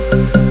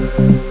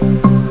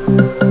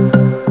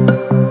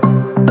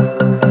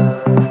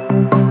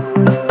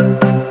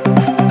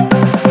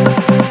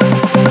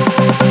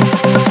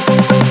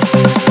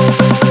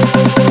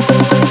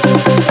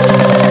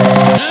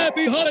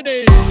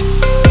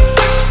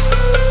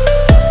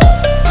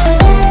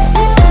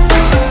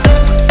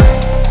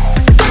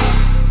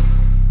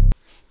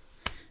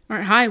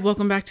Hi,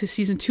 welcome back to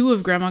season 2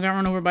 of Grandma Got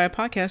Run Over by a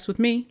Podcast with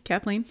me,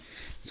 Kathleen.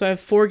 So I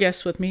have 4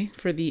 guests with me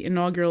for the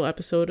inaugural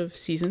episode of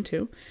season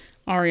 2.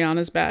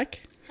 Ariana's back.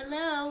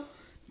 Hello.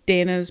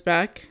 Dana's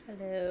back.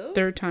 Hello.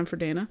 Third time for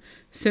Dana.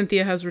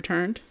 Cynthia has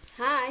returned.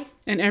 Hi.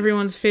 And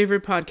everyone's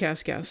favorite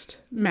podcast guest,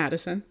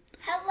 Madison.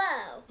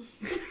 Hello.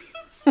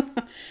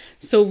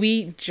 So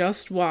we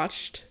just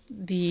watched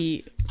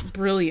the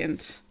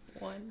brilliant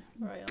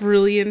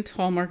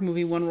Hallmark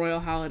movie, One Royal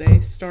Holiday,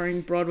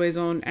 starring Broadway's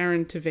own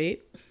Aaron Tveit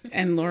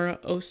and Laura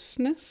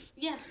Osnes.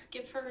 Yes,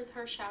 give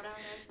her shout out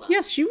as well.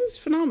 Yes, she was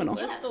phenomenal.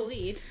 Yes. The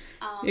lead.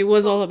 It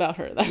was all about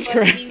her, that's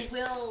correct.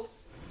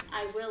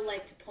 I will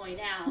like to point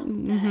out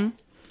that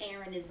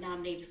Aaron is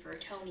nominated for a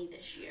Tony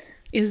this year.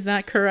 Is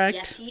that correct?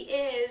 Yes, he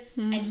is,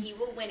 and he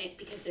will win it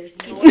because there's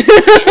no one. He's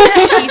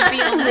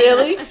the only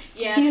Really?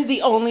 Yes. He's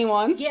the only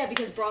one? Yeah,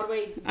 because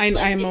Broadway. I'm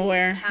didn't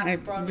aware. have a I'm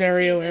Broadway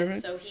very season, aware of it.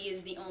 So he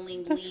is the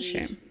only That's a lead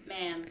shame.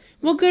 man.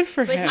 Well, good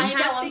for But him. I know.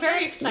 has I'm to very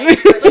get- excited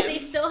for But they him.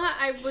 still have.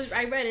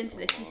 I read into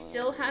this. He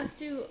still has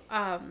to.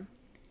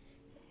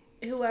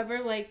 Whoever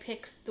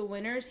picks the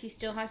winners, he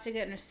still has to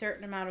get a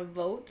certain amount of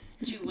votes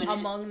To win it.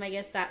 among, I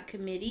guess, that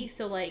committee.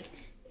 So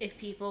if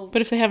people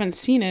But if they haven't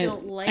seen it,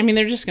 don't like- I mean,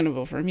 they're just going to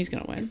vote for him. He's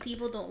going to win.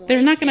 people don't. They're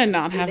like not going to him,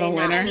 not do have they a not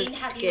winner. I mean,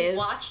 just have you give-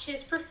 watched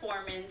his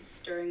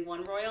performance during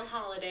One Royal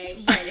Holiday?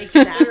 Right, He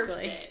deserves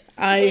exactly. it.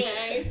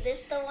 Wait, is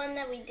this the one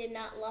that we did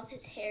not love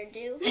his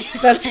hairdo?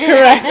 That's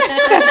correct.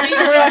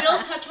 We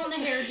will touch on the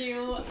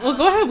hairdo. Well,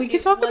 go ahead. We can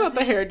It talk about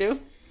the wasn't- hairdo.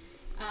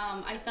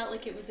 I felt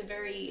like it was a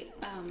very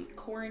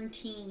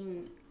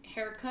quarantine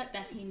haircut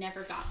that he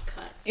never got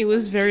cut. It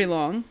was once very he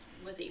long.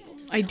 Was able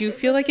to. I do film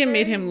feel like it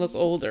made him look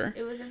older.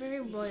 It was a very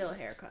royal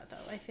haircut,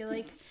 though. I feel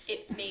like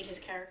it. It made his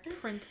character.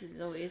 princes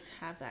always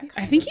have that.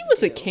 I think he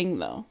was a do. king,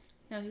 though.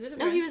 No, he was a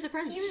No, prince. he was a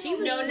prince. She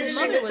was, No, his she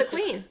mother was was the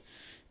queen.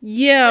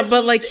 Yeah,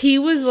 but he's- he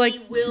was like... He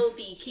will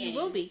be king. He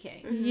will be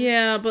king.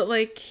 Yeah, but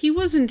he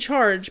was in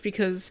charge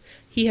because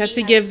he had He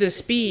to has give to the give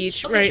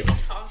speech, Okay, right? should we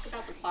talk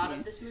about the plot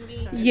of this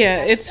movie?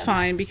 Yeah, it's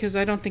fine because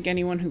I don't think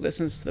anyone who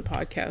listens to the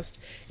podcast,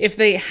 if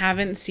they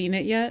haven't seen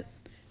it yet,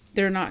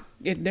 they're not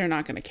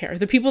going to care.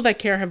 The people that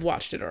care have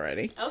watched it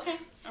already. Okay.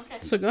 Okay.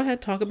 So go ahead,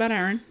 talk about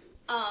Aaron.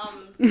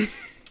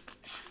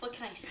 What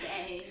can I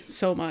say?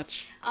 So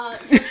much.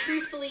 So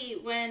truthfully,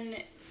 when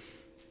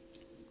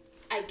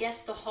I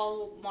guess the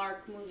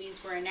Hallmark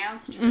movies were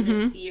announced for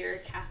this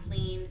year,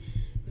 Kathleen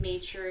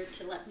made sure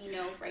to let me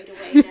know right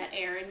away that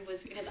Aaron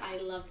was, because I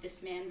love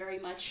this man very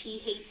much. He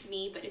hates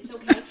me, but it's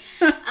okay.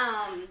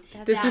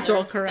 This is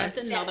all correct.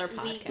 That's another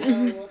that we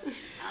podcast. will,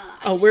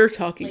 Oh, we're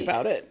talking later.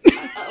 about it.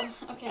 oh,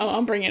 okay. Oh,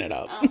 I'm bringing it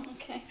up. Oh,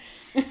 okay.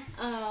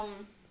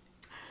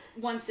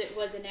 Once it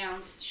was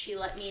announced, she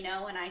let me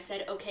know, and I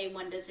said, okay,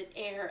 when does it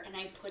air? And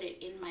I put it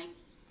in my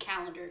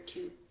calendar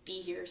to be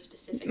here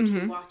specific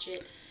to watch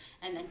it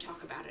and then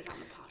talk about it on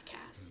the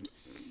podcast.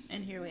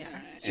 And here we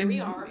are. Here we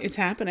are. It's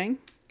happening.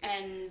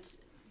 And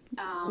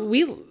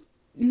We...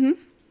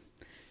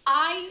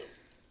 I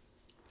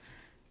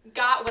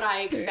got what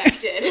I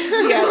expected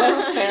Yeah,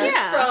 that's fair.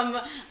 Yeah.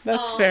 from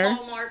That's a fair.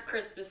 Hallmark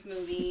Christmas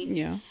movie.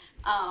 Yeah.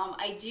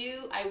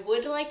 I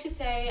would like to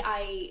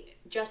say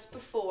just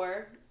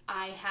before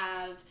I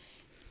have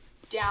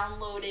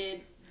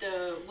downloaded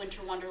the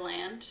Winter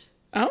Wonderland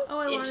Oh, Oh,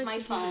 I into wanted my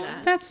to phone. do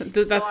that. that's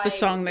the song they the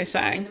song in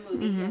sang. the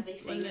movie. Yeah, they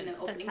sang in the That's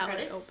opening how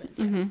credits. it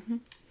opened.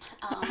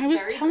 I was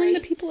very telling the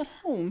great. people at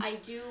home. I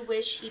do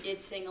wish he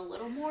did sing a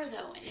little more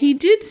though. In He it.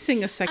 did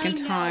sing a I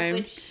second know, time.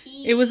 but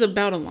he, It was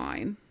about a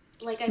line.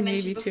 like I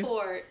maybe mentioned two.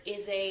 before,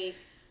 is a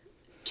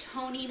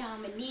Tony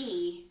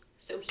nominee,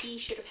 so he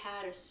should have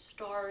had a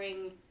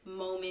starring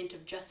moment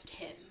of just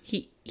him.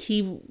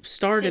 He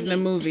starred in the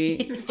Singing.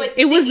 movie. But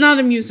It was singing- not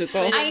a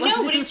musical. I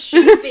know, but it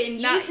should have been.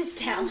 Use his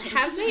talents.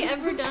 Have they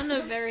ever done a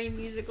very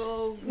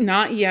musical?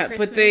 Not yet,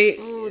 but Christmas?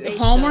 They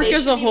Hallmark should. They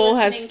as a should be whole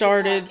has listening to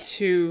started podcasts.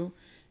 to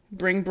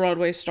bring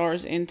Broadway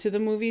stars into the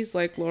movies,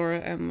 like Laura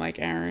and like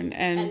Aaron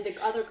And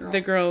the other girl.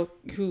 the girl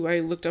who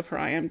I looked up her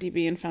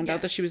IMDb and found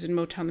out that she was in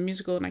Motown the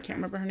musical, and I can't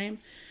remember her name.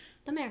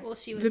 The mayor. Well,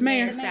 she was The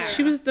mayor. Sarah.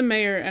 She was the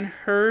mayor, and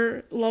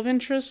her love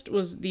interest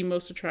was the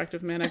most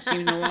attractive man I've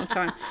seen in a long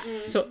time.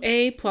 So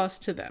A+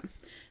 to them.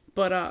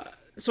 But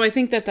so I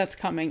think that's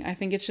coming. I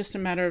think it's just a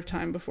matter of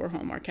time before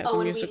Hallmark has a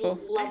and musical.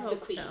 we I love the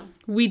hope Queen. so.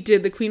 We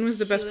did. The Queen was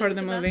the She best part of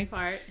was the best movie.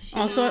 part. She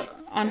Also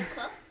on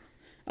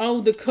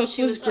Cook? the cook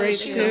She was was great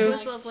she she was too. was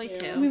nice lovely too.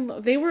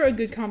 too. They were a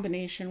good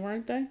combination,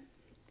 weren't they?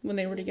 When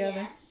they were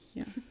together. Yes.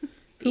 Yeah.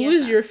 Who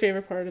was your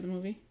favorite part of the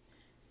movie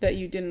that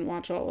you didn't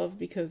watch all of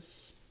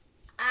because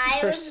I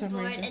For was some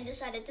bored reason. and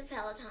decided to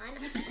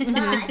Peloton.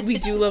 But we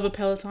do love a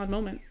Peloton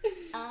moment.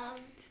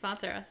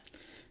 Sponsor us.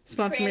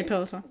 Sponsor me, Prince,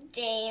 Peloton.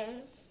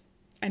 James,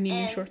 I need new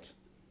and- shorts.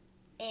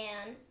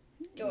 and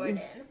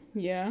Jordan.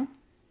 Yeah.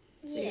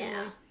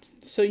 Yeah.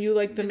 So you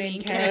like the main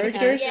main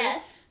characters?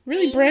 Yes.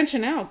 Really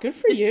branching out. Good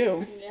for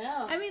you.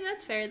 Yeah. I mean,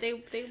 that's fair. They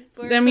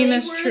were. I mean, they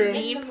that's were true. The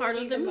main part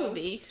of the The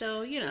movie, most.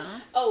 so you know.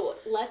 Oh,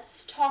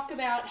 let's talk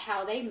about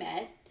how they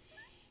met.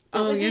 what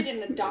Oh, was yes. it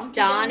in a Dunkin'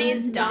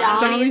 Donnie's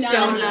Donnie's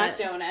Donuts.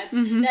 Donuts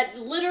Mm-hmm. that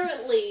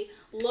literally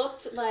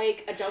looked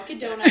like a Dunkin'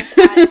 Donuts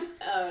at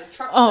a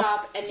truck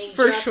stop, and they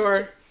For just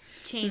sure.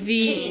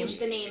 changed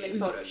the name in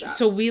Photoshop.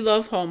 So we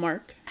love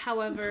Hallmark.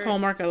 However,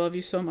 Hallmark, I love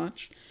you so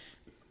much.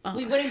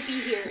 we wouldn't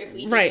be here if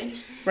we Right,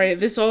 didn't. right.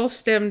 This all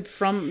stemmed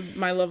from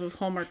my love of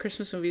Hallmark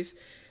Christmas movies.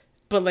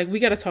 But, like, we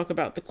got to talk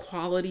about the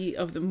quality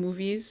of the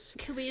movies.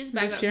 can we just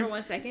back This up year? for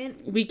 1 second?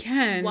 We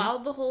can. While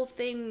the whole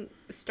thing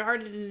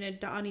started in a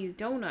Donnie's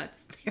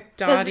Donuts,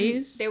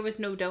 Dottie's? there was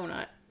no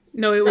donut.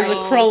 No, it was Right.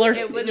 a crawler.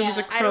 It was, a I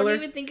don't crawler.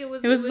 even think it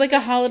was. It was like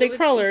a holiday it was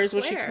crawler is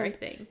what she Eclair, called I it.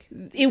 think.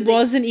 It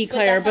was an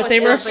eclair, that's but what they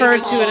they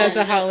referred called to it as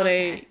a it.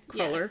 holiday Okay.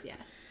 crawler. Yes,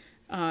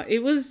 yes.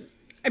 It was,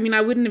 I mean,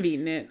 I wouldn't have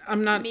eaten it.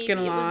 I'm not Maybe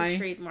gonna it was a lie.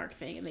 trademark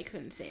thing, and they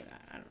couldn't say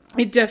that. I don't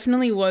know. It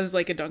definitely was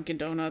like a Dunkin'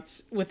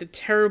 Donuts with a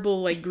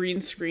terrible, like,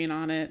 green screen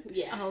on it.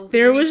 Yeah. Oh, the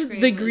There green was, screen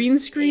the was green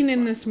screen a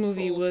in this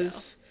movie full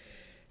was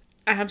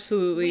We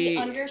absolutely,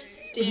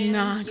 understand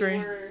not great.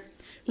 your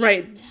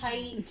Right.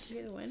 tight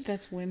show.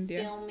 that's wind,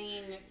 yeah.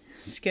 filming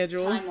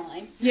Schedule.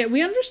 timeline. Yeah,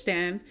 we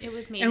understand. It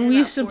was made And in we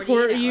about support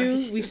 48 you.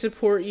 hours. We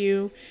support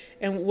you.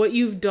 And what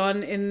you've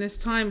done in this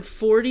time,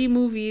 40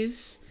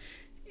 movies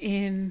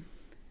in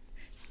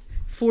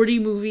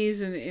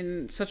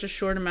such a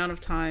short amount of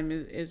time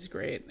is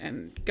great.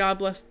 And God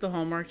bless the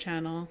Hallmark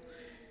Channel.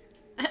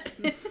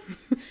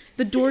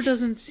 The door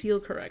doesn't seal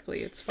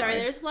correctly. It's fine. Sorry,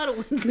 there's a lot of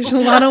wind. There's a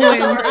lot of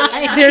wind.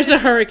 Sorry. There's a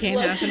hurricane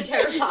Low-key happening.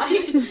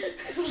 terrified.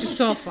 It's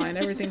all fine.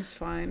 Everything's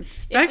fine.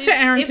 If Back we- to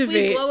Aaron If we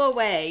Tveit. blow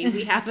away,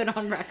 we have it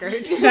on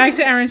record. Back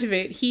to Aaron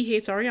Tveit. He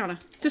hates Ariana.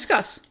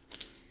 Discuss.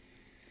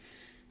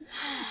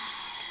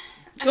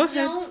 Go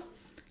ahead.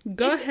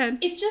 Go ahead.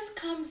 It just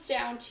comes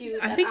down to.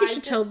 I that think you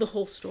should tell just- the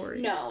whole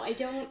story. No, I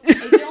don't. I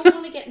don't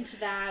want to get into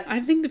that. I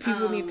think the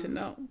people need to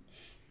know.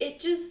 It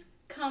just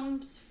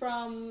comes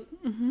from.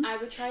 Mm-hmm. I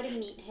would try to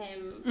meet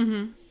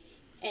him,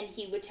 and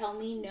he would tell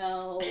me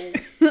no,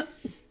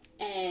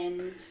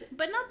 and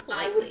But not I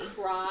politely. would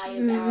cry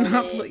Not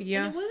about pl- it.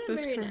 yes, wasn't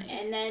that's very correct. nice.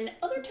 And then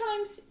other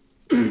times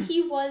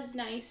he was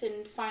nice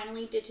and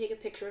finally did take a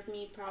picture of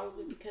me,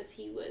 probably because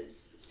he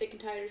was sick and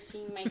tired of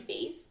seeing my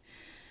face.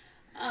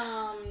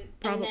 Probably.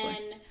 And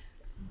then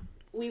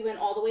we went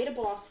all the way to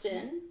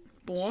Boston.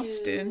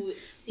 Boston. to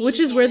see Which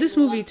is where him this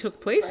in movie Lon- took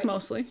place right.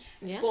 mostly.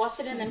 Yeah.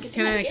 Boston and then to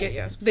Connecticut,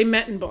 yes. They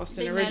met in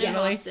Boston They met in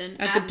originally. Boston.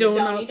 At the At the donut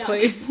Donnie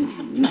place.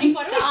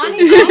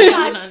 Donnie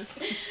Donuts.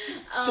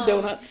 The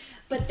donuts.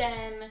 But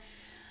then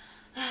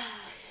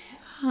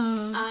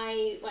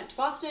I went to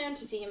Boston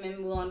to see him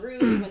in Moulin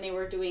Rouge when they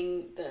were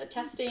doing the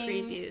testing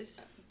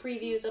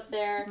previews up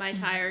there. My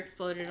tire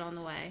exploded on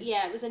the way.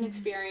 Yeah, it was an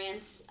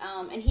experience.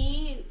 And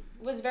he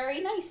was very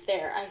nice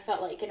there, I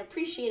felt like, and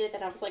appreciated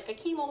that. I was like, I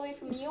came all the way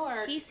from New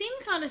York. He seemed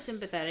kind of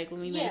sympathetic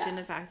when we Yeah. mentioned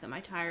the fact that my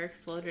tire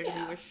exploded and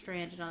Yeah. we were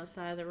stranded on the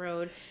side of the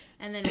road.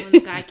 And then when the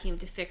guy came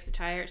to fix the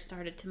tire, it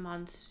started to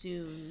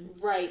monsoon.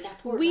 Right, that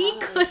poor We guy.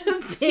 could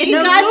have been He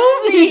a got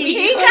movie.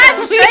 he got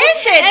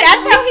stranded.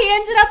 That's how he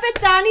ended up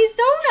at Donnie's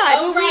Donuts.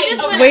 Oh, right.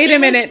 just okay. Wait a There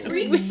was minute.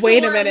 freak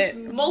Wait a storms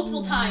minute.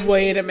 Multiple times.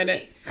 Wait in a this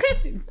minute.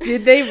 movie.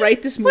 Did they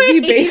write this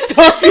movie based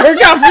off your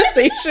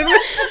conversation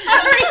with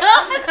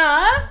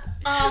Ariana?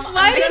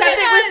 I'm Except gonna-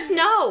 it was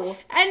snow.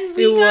 And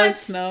we It got was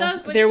snow.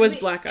 stuck. But There was we-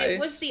 black It ice.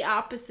 was the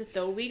opposite,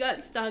 though. We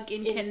got stuck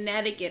in It's-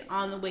 Connecticut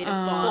on the way to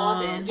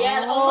Boston. Boston.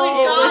 Yeah, oh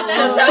my It god,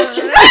 was that's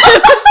so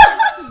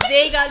so- true.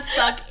 They got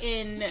stuck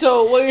in...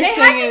 So what you're They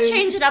saying had to is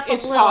change it up a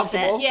it's little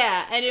possible. bit.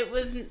 Yeah, and it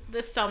was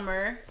the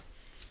summer.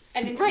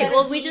 And instead Right. of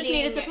Well, we just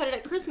meeting needed to put it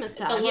at Christmas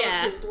the time. love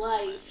Yeah. of his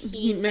life,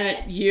 He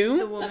met The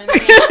you. woman.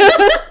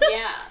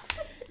 Yeah.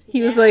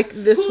 He was like,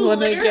 this Who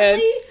one again.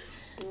 literally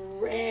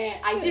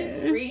I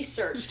did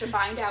research to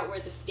find out where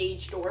the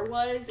stage door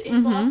was in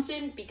Mm-hmm.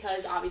 Boston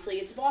because obviously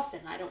it's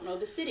Boston. I don't know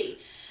the city.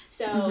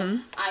 So Mm-hmm.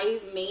 I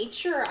made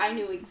sure I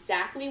knew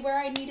exactly where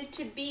I needed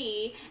to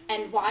be,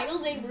 and while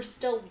they were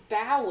still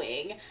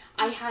bowing,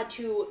 I had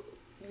to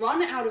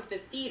run out of the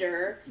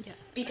theater Yes.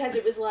 because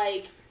it was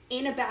like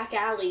in a back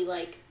alley,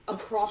 like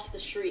across the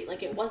street.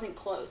 Like it wasn't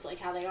close like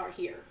how they are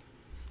here.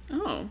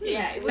 Oh.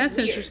 Yeah, it was That's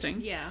weird.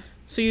 interesting. Yeah.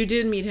 So you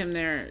did meet him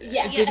there.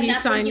 Yes, Did and he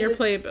that's when sign he your was-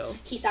 playbill?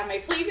 He signed my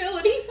playbill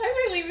and he signed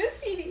my Les Mis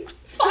CD.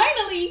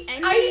 Finally,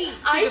 And I he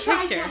I took a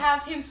tried to picture.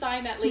 have him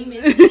sign that Les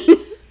Mis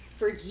CD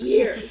for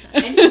years,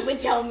 and he would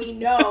tell me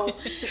no.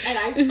 And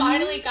I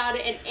finally got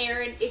it. And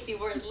Aaron, if you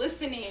were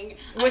listening,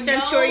 Which I I'm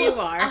know sure you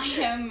are. I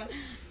am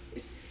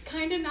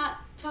kind of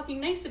not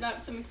talking nice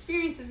about some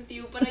experiences with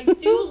you, but I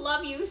do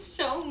love you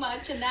so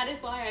much, and that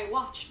is why I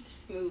watched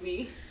this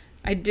movie.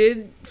 I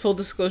did, full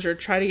disclosure,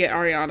 try to get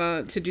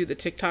Ariana to do the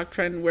TikTok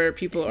trend where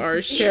people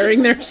are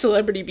sharing their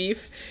celebrity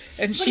beef,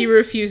 and she it's-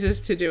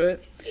 refuses to do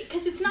it.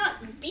 Because it's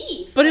not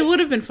beef. But it like, would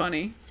have been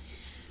funny.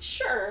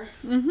 Sure.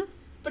 Mm-hmm.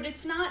 But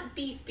it's not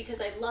beef because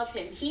I love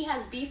him. He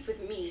has beef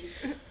with me.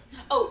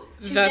 Oh,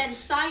 to That's then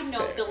side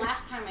note, fair. the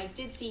last time I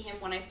did see him,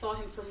 when I saw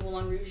him for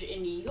Moulin Rouge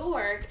in New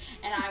York,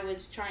 and I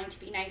was trying to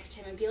be nice to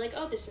him and be like,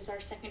 oh, this is our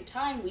second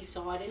time. We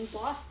saw it in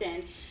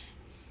Boston.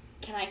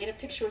 Can I get a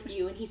picture with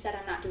you? And he said,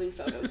 I'm not doing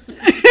photos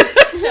tonight.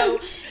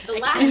 So The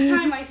last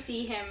time I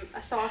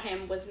saw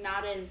him was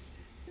not as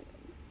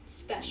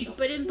special.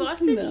 But in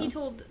Boston, No. he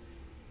told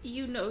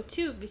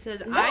too,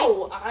 because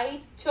I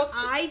took.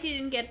 I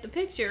didn't get the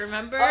picture.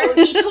 Remember? Oh,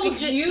 he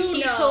told you He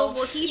no.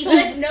 told- he told-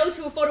 said no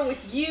to a photo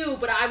with you,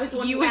 but I was the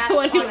one You who were the asked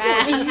one on who your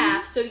asked.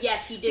 behalf. So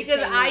yes, he did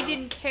Because say no. I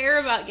didn't care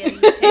about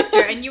getting the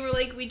picture, and you were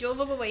like, "We drove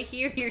all the way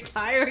here. Your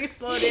tire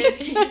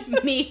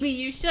exploded. Maybe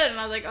you should." And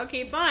I was like,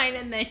 "Okay, fine."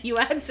 And then you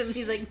asked him.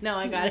 He's like, "No,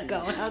 I gotta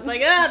go." And I was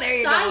like, "Oh, there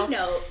you Side go."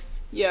 note,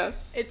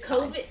 Yes. It's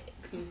fine. COVID.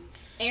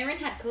 Aaron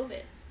had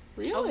COVID.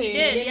 Really? Oh, he He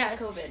did. did yes.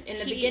 have COVID. In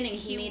the He- beginning, he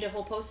he- made a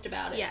whole post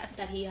about it. Yes.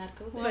 That he had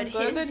COVID. Well, But I'm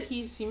glad his- that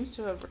he seems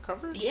to have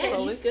recovered. Yeah,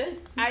 slowly. he's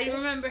good. I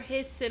remember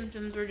his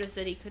symptoms were just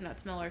that he could not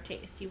smell or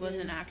taste. He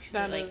wasn't actually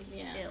That like is-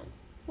 Yeah. ill.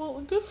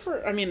 Well, good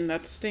for. I mean,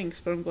 that stinks,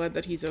 but I'm glad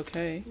that he's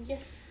okay.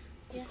 Yes.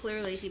 Yes.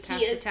 Clearly, he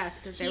passed He the is,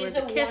 test because he there is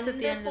was a a kiss at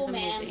the end wonderful of the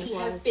man. movie. He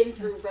has was. been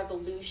through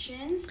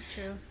revolutions,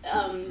 True.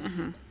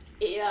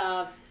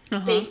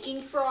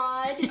 banking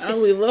fraud.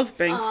 Oh, we love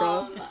bank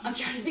fraud. I'm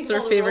trying to think It's of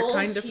our all favorite the roles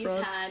kind of he's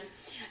fraud. had.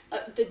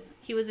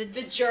 He was a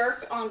The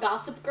jerk on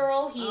Gossip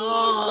Girl. He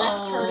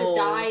left her to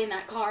die in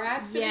that car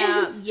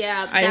accident.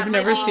 yeah. I have that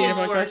never might be seen the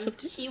about worst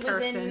Gossip. He was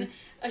person. in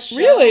a show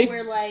Really?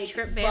 where like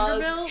Trip bugs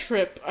Vanderbilt?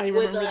 Trip. I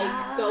would remember.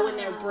 like go in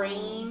their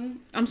brain.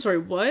 I'm sorry.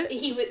 What?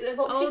 He was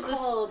what was it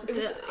called? The It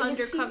was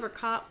undercover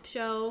cop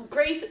show.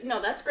 Grace.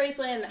 No, that's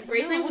Graceland.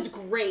 Graceland was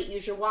great. You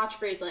should watch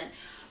Graceland.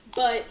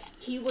 But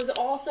he was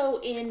also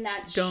in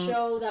that Don't.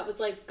 show that was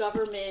like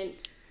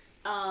government.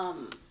 What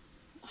was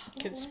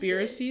it?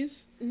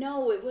 Conspiracies?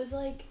 No, it was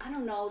like I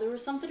don't know. There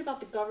was something about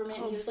the government.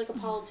 And he was like a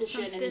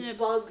politician, something and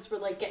bugs were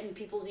like getting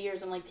people's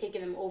ears and like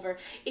taking them over.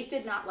 It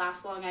did not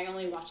last long. I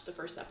only watched the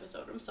first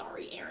episode. I'm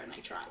sorry, Aaron. I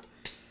tried.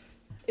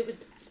 It was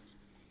bad.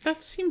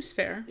 That seems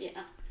fair.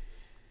 Yeah,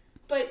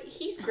 but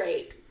he's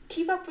great.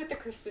 Keep up with the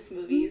Christmas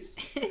movies.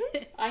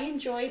 I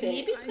enjoyed it.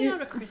 Maybe put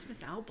out a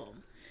Christmas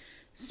album.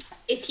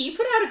 If he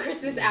put out a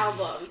Christmas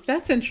album,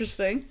 That's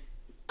interesting.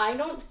 I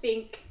don't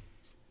think.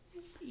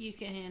 You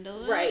can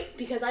handle it. Right,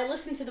 because I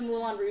listened to the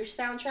Moulin Rouge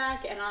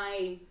soundtrack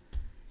and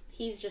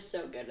he's just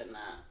so good in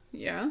that.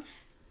 Yeah.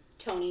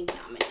 Tony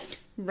nominated.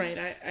 Right.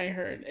 I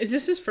heard. Is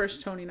this his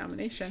first Tony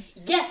nomination?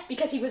 Yes,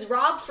 because he was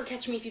robbed for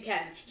Catch Me If You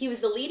Can. He was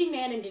the leading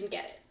man and didn't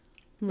get it.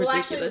 Ridiculous. Well,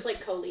 actually, it was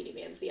like co-leading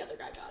man's. The other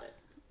guy got it,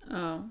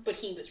 Oh, but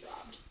he was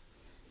robbed.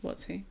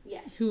 what's he?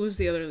 Yes. Who was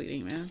the other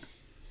leading man?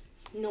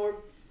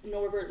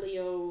 Norbert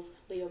Leo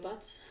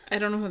Butz? I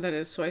don't know who that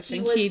is, so I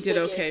think was he did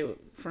Wicked. okay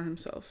for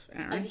himself,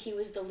 And Aaron. he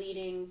was the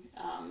leading.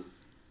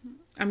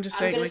 I'm just I'm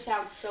saying, gonna like,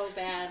 sound so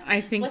bad.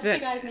 I think What's that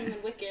the guy's name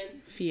in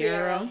Wicked?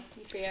 Fierro.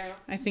 Fierro.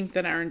 I think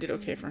that Aaron did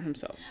okay for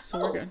himself, so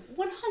we're good.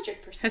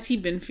 100%. Has he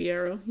been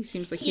Fierro? He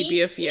seems like he'd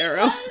be a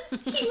Fierro.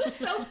 He was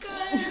so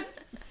good.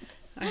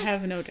 I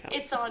have no doubt.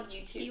 It's on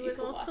YouTube. He You was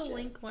can also watch it.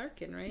 Link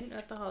Larkin, right?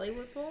 At the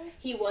Hollywood Bowl?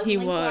 He was He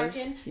Link was,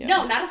 Larkin. yes.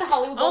 No, not at the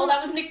Hollywood Bowl. Oh.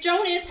 That was Nick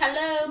Jonas.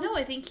 Hello. No,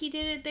 I think he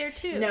did it there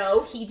too.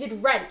 No, he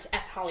did Rent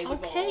at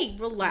Hollywood Bowl. Okay,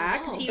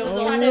 relax. No, He don't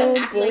was try on to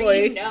act boy.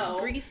 like you know.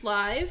 Grease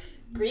Live.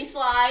 Grease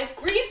Live.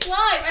 Grease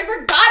Live. I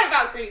forgot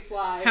about Grease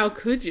Live. How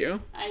could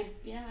you? I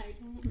don't.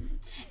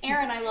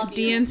 Aaron, I love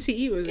you.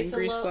 DNCE was It's in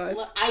Grease Live.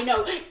 I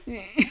know.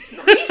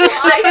 Grease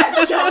Live had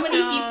so many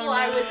people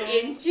I was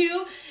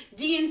into.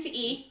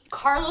 DNCE,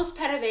 Carlos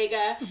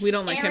Penavega, We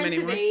don't like Aaron him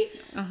anymore. Tveit.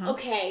 Uh-huh.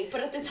 Okay, but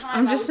at the time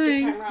I'm I just was Big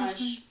saying, Time I'm Rush.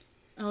 just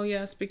Oh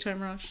yes, Big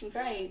Time Rush.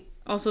 Right.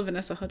 Also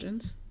Vanessa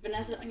Hudgens.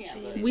 Vanessa, yeah,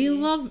 but We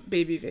love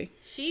Baby V.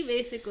 She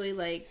basically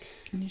like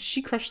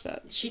She crushed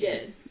that. she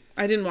did.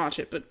 I didn't watch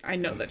it, but I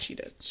know that she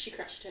did. She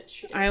crushed it.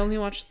 She did. I only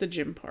watched the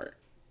gym part,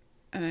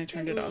 and I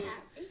turned it off.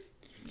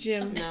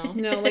 Gym?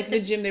 No. like the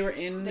gym. They were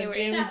in they the were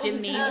gym. in the That was-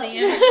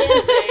 gymnasium.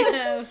 that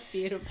That was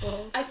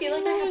beautiful. I feel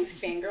like I haven't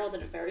fangirled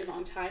in a very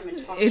long time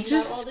and talking It's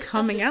about all just this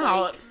coming stuff is,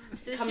 out.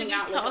 So coming should we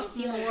out like I'm talk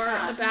feeling more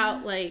hot.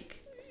 about like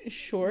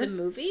Sure. the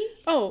movie?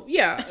 Oh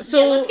yeah. So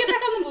yeah, let's get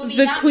back on the movie.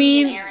 the not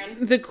queen. me and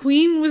Aaron. The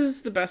queen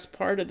was the best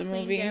part of the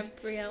movie.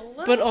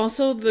 Gabriella. But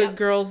also the Yep.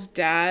 girl's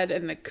dad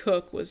and the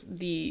cook was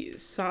the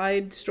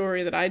side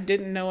story that I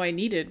didn't know I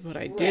needed, but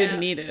I did Yeah.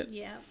 need it.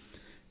 yeah.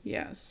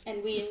 Yes.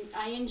 And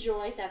I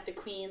enjoy that the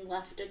queen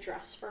left a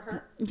dress for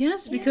her.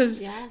 Yes,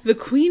 because Yes. the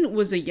queen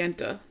was a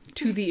yenta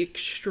to the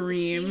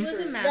extreme. She was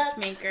a The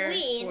matchmaker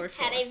queen for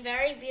sure. had a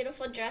very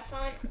beautiful dress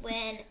on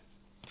when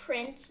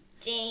Prince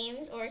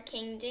James or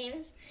King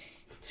James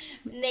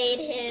made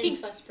his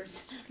King's last prince.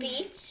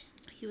 speech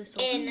He was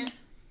so in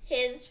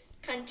his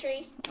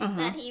country Uh-huh.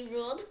 that he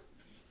ruled.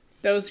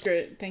 That was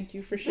great. Thank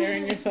you for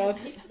sharing your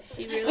thoughts.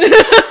 She really.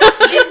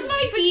 This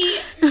might be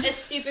a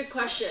stupid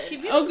question,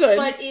 Oh, good.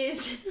 but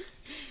is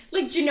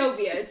like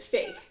Genovia? It's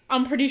fake.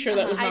 I'm pretty sure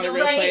that was I not a don't-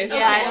 real right, place.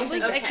 Yeah, I I don't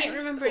think okay, I can't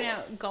remember cool.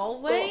 now.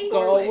 Galway.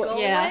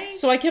 Galway. Yeah.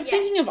 So I kept Yes.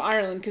 thinking of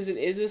Ireland because it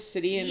is a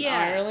city in Yeah.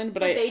 Ireland,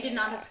 but But I they did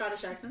not have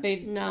Scottish accents. they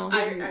No.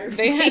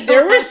 they had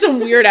there were some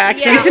weird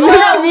accents in Yeah,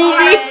 this well,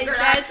 movie.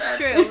 yeah, that's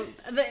true.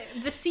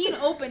 The scene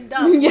opened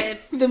up Yeah,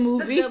 with The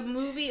movie? The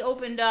movie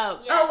opened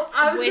up. Yeah. Oh,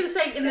 I was With- gonna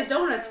say in the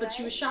donuts, but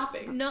she was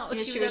shopping. No, Yeah,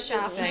 she she was was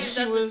at the- shopping. She was She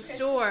at the was-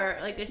 store,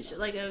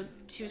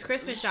 she was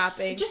Christmas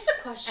shopping. Just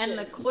a question. And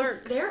the Was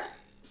clerk. there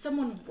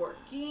someone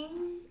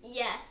working?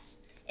 Yes.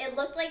 It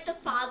looked like the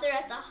father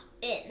at the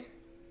inn.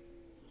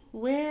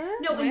 Where?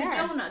 No, in the Where?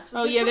 donuts.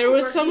 Oh yeah, there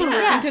was someone working?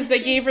 working Yes. because they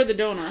gave her the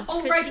donuts.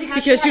 Oh right,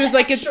 Because she was had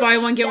like, the it's extra- buy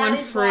one, get that one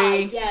is free. why,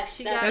 yes,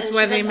 She that- got- That's she's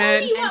why they like,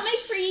 met. Oh, you And want my she-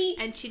 free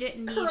and she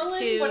didn't need curling?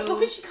 to. What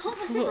was she called?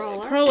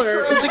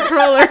 Curler. It's a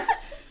curler.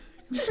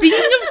 Speaking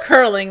of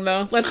curling,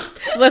 though, let's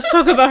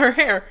talk about her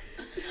hair.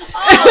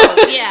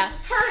 Oh, yeah.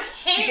 Her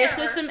hair. This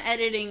was some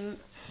editing.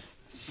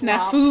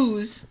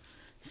 Snafus.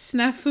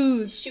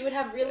 Snafus. She would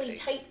have really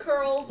tight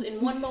curls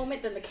in one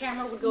moment, then the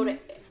camera would go to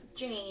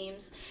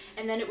James,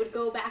 and then it would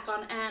go back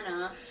on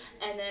Anna,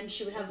 and then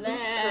she would have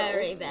loose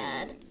Very curls.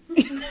 bad.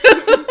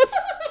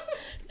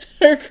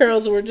 Her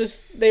curls were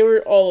they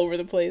were all over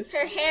the place.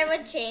 Her hair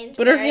would change.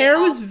 But her very hair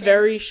was often.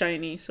 very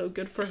shiny, so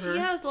good for She her.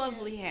 has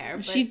lovely hair.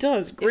 But She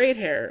does. Great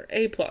hair.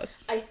 A+.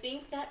 I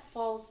think that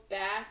falls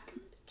back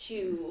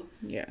to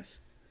Yes.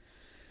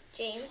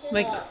 James.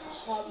 Like- the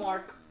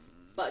Hallmark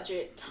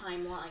budget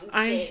timeline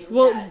I thing.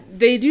 well, that-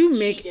 they do she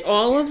make did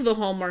all her of the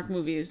Hallmark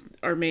movies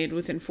are made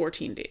within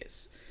 14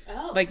 days.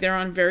 Oh. Like they're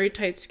on very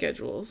tight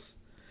schedules.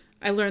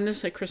 I learned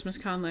this at Christmas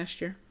Con last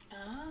year.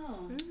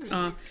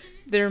 Oh.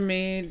 They're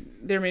made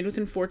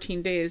within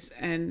 14 days,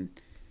 and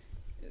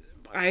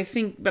I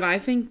think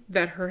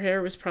that her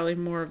hair was probably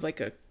more of like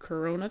a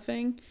Corona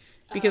thing,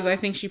 because I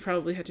think she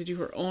probably had to do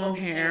her own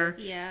hair.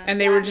 Yeah. And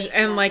they That were just makes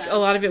and more like a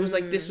lot of sense. it was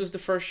like this was the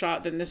first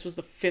shot, then this was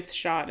the 5th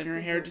shot, and her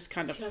hair just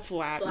kind of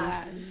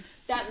flattened.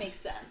 That makes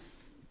sense.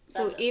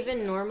 So That does even make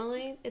sense.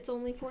 normally, it's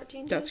only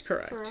 14 days? That's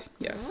correct. for-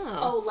 Yes.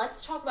 Oh,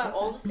 let's talk about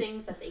all the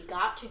things that they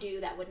got to do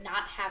that would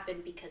not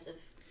happen because of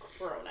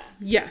Corona.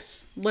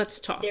 Yes. Let's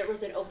talk. There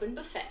was an open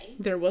buffet.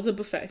 There was a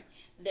buffet.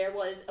 There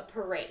was a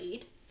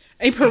parade.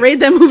 A parade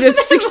that moved at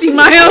 60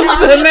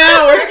 miles an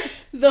hour.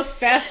 The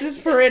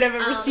fastest parade I've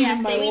ever seen in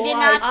Yes, my we life. did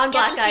not On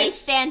get to Black see Ice.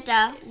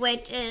 Santa,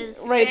 which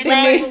is Right, they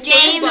when made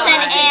James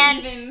Santa and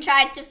even- Anne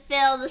tried to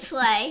fill the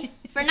sleigh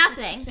for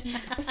nothing.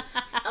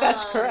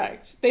 That's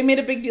correct. They made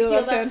a big deal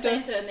about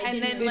Santa. and they And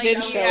didn't then even like,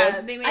 didn't show show it.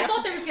 it. they made I a-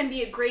 thought there was gonna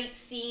be a great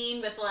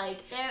scene with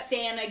like There-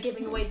 Santa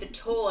giving away the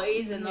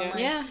toys, and then Yeah. like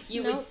Yeah,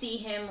 you nope. would see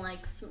him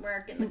like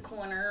smirk in the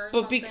corner. Or But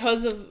something.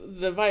 because of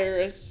the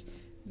virus,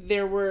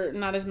 there were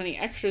not as many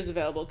extras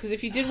available. Because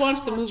if you did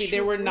watch the movie,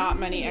 there were not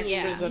many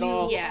extras at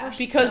all. Yeah. Are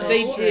Because so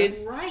they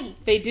did- right.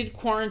 They did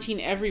quarantine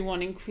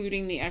everyone,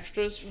 including the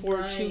extras, for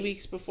Right. 2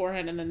 weeks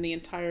beforehand, and then the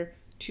entire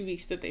 2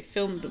 weeks that they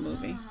filmed the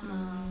movie.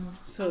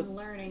 So I'm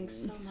learning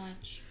so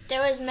much.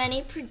 There was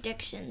many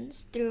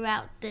predictions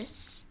throughout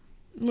this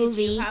Did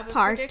movie you have a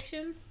part.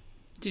 prediction?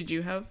 did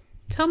you have?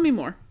 Tell me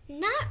more.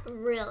 Not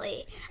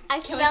really. I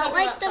Can we felt talk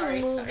like about- the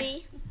sorry.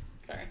 movie.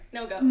 Sorry.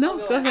 No, go. No,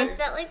 I'll go I ahead.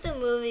 felt like the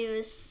movie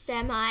was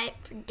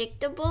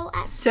semi-predictable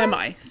at Semi.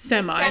 parts.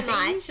 Semi.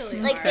 Semi. Usually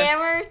Like are. there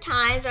were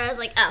times where I was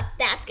like, "Oh,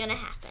 that's gonna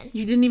happen."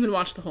 You didn't even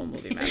watch the whole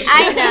movie, Madison.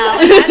 I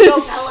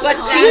know. But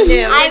she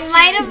knew. I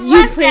might have You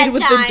left played at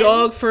with times. the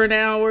dog for an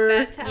hour.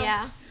 That's how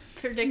Yeah.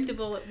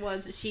 predictable it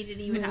was that she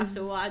didn't even have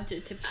to watch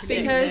it to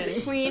predict Because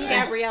it. Queen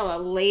Yes. Gabriella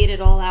laid it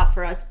all out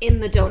for us in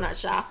the donut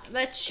shop.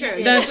 That's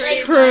true. That's Like,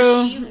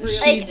 true. she really- She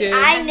Like did.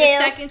 I And knew the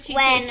second she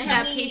when tasted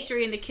that we-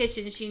 pastry in the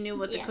kitchen, she knew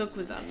what the Yes. cook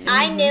was up to.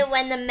 I knew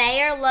when the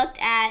mayor looked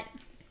at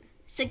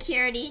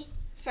security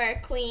for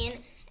Queen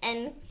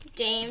and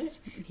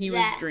James He was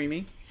that-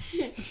 dreaming.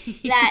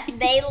 that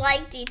they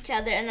liked each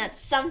other and that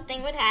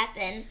something would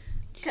happen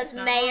because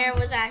Mayor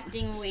was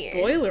acting weird.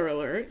 Spoiler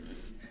alert.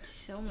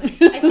 So much.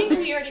 I think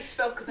we already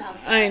spoke about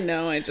that. I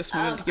know, I just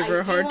wanted to give her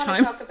a hard I do time. want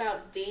to talk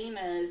about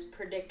Dana's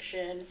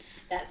prediction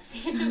that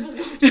Santa was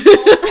going to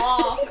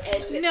fall off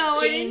and No,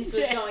 I James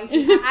didn't was say- going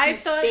to have I to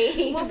thought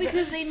save well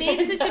because they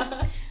made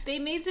Santa. they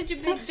made such a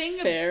big thing.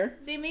 Fair.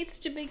 They made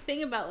such a big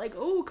thing about like,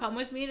 oh, come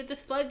with me to the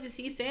sled to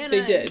see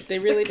Santa. They did. They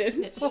really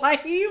did. Why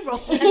are you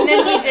rolling? And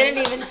then we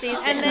didn't even see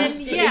Santa. And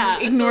then yeah,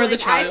 Ignore the like,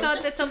 child. I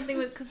thought that something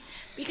was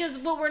because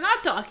what we're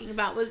not talking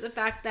about was the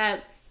fact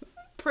that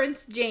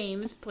Prince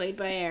James, played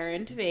by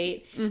Aaron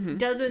Tveit,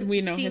 doesn't We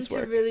know seem his to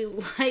work. really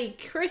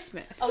like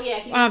Christmas. Oh yeah,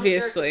 he was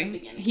Obviously. a jerk at the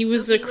beginning. He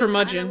was So a he was kinda,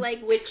 curmudgeon.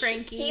 like Which-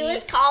 cranky. He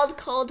was called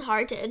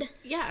cold-hearted.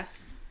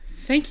 yes.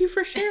 Thank you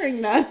for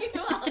sharing that.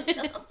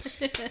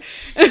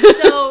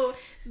 So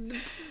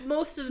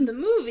most of the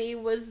movie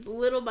was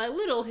little by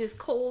little his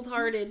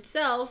cold-hearted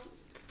self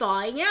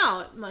thawing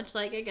out, much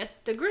like I guess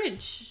the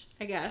Grinch.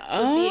 I guess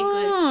would be a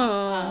good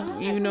Oh,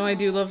 you know I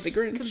do love the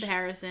Grinch.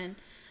 comparison.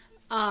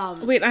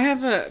 Wait, I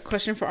have a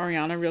question for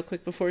Ariana real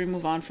quick before we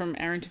move on from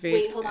Aaron Tveit.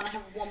 Wait, hold on. I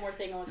have one more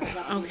thing I want to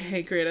talk about.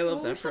 Okay, great. I love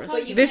Well, that we for should us.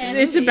 talk about This the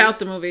it's movie. about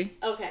the movie.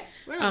 Okay.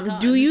 We're not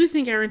Do done. you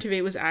think Aaron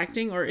Tveit was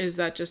acting, or is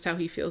that just how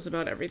he feels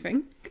about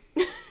everything?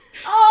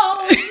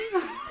 Oh.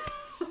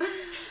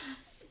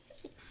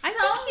 I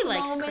think he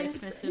likes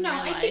Christmas in No, real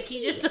I life. think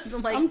He just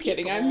doesn't like. I'm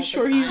kidding. people I'm all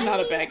sure the he's time. not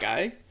a bad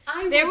guy.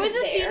 There was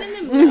a scene in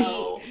the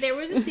movie. There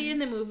was a scene in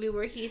the movie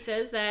where he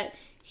says that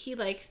he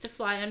likes to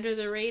fly under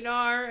the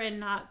radar and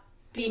not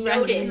be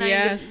noticed.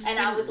 Yes. And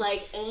I was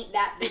like, ain't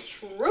that the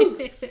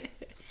truth?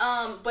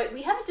 But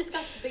we haven't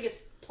discussed the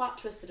biggest plot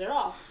twist at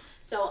all.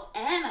 So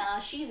Anna,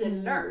 she's a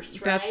nurse,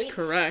 right? That's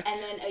correct. And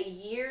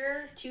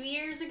then 2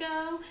 years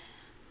ago,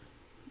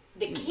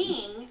 the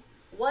king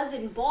was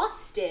in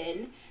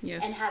Boston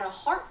Yes. and had a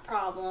heart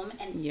problem,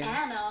 and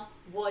Yes. Anna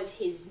was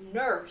his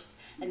nurse.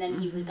 And then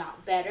he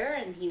got better,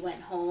 and he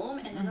went home,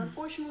 and then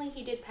unfortunately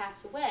he did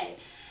pass away.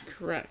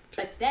 Correct.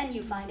 But then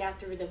you find out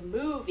through the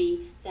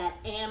movie that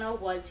Anna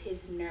was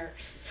his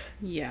nurse.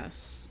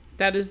 Yes.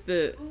 That is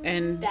the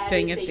end That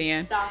thing is at the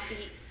end.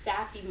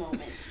 sappy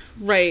moment.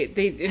 Right.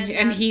 They and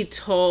that's- he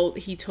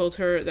told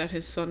her that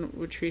his son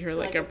would treat her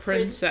like a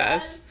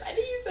princess. And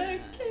he's a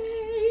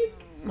king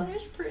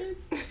 /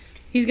 prince.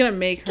 He's gonna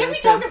make her Can a we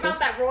talk princess. about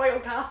that royal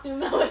costume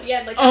though at the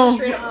end? Like Oh.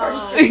 straight up party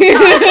Oh. suit. Yeah,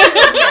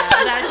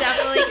 that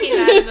definitely came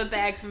out of a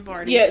bag from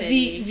Party Yeah,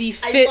 City. the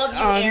I fit love you,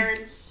 on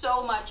Aaron,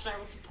 so much, and I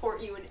will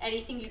support you in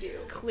anything you do.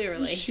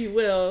 Clearly. she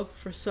will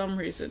for some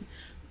reason,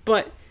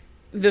 but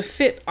the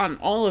fit on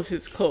all of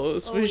his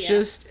clothes was yeah.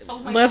 just Oh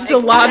my left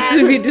God. a lot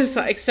to be Except-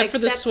 decided, except for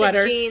the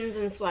sweater, jeans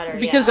and sweater.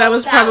 because yeah. that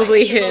was That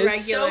probably he looked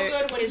his. so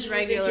good when his he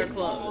regular was in his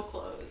normal clothes.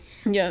 clothes.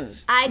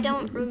 Yes. I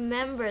don't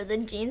remember the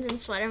jeans and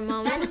sweater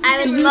moment. was I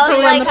was when they were most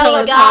throwing the likely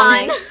Peloton.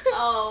 gone.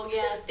 Oh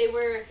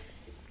yeah,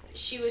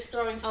 she was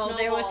throwing snowballs. Oh,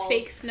 there was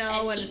fake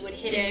snow and he a would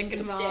hit stick it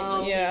with a stick involved.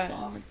 with a Yeah.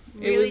 baseball.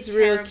 It Really was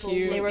real terrible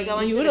cute. They were You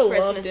going You to would've the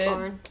Christmas loved it.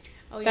 barn.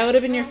 Oh, yeah. That would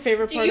have been your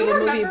favorite Do part you of the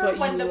remember movie, but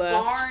when you the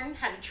left. barn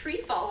had a tree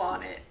fall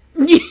on it?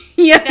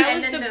 Yeah. That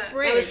was And then the the-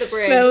 bridge. That was the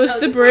bridge. That was Oh,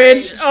 the the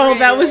bridge. bridge. Oh,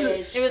 that was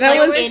Bridge. It was that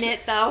like was in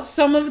it though.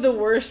 some of the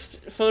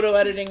worst photo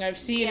editing I've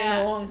seen in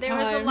a long time. There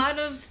was a lot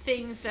of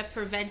things that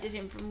prevented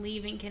him from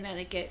leaving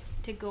Connecticut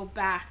to go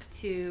back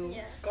to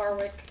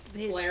Garwick,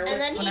 his Blair And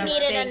then he whatever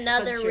needed fake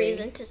another country.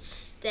 reason to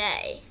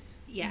stay.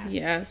 Yes.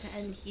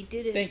 Yes. And he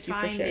didn't Thank you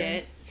for find sharing.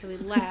 it, so he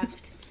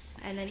left,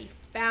 and then he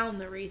found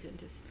the reason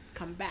to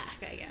come back,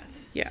 I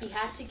guess. Yes. he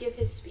had to give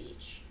his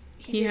speech.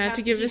 He did had have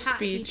to give he his ha-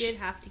 speech. He did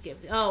have to give.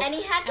 Oh, And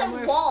he had and to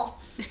we're-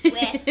 waltz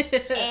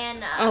with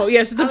Anna. Oh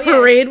yes, the Oh, yes.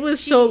 parade was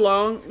so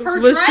long.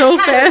 Her was dress so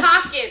had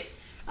fast.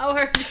 pockets. Oh,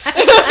 her. Can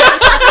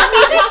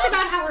we talk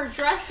about how her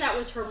dress, that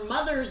was her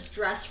mother's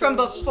dress From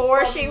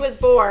before she was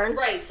born.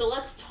 Right, so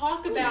let's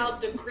talk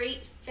about the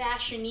great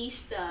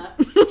fashionista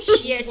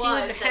she Yeah, she was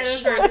was ahead that of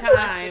she her got a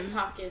dress time. with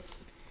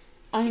pockets.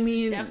 I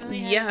mean, definitely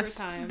had yes,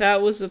 her time.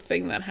 that was the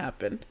thing that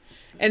happened,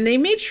 and they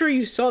made sure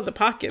you saw the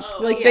pockets.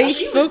 Oh, like yeah. they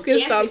she was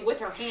focused dancing on with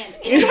her hand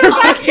in in her her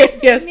pocket.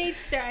 Yes, It made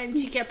sense. And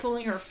she kept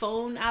pulling her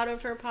phone out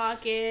of her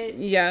pocket.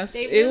 yes,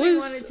 They it really was.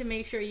 wanted to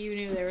make sure you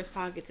knew there was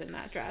pockets in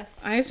that dress.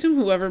 I assume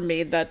whoever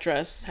made that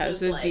dress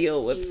has Was a like,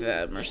 deal with you-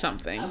 them or yeah,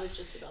 something. I was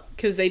just about to say.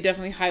 Because they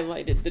definitely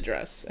highlighted the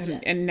dress, and,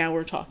 Yes. and now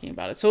we're talking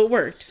about it. So it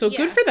worked. So good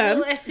Yes. for them.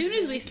 Well, as soon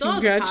as we saw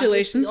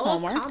Congratulations, the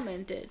pockets, we all Hallmark.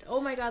 commented,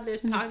 "Oh my God,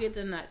 there's pockets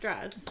in that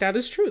dress." That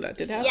is true. That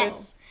did happen.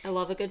 Yes. I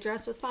love a good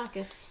dress with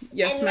pockets.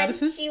 Yes, And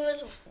Madison. when she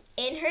was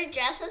in her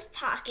dress with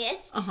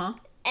pockets, Uh huh.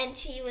 and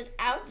she was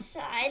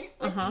outside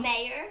with Uh-huh.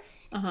 Mayor,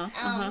 Uh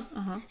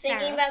huh. thinking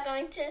Sarah. about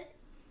going to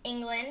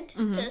England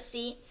to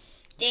see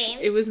James.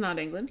 It was not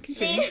England.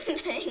 Same Continue.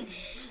 thing.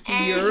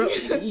 And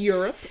Europe.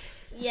 Europe.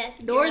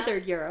 Yes,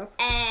 Northern Europe.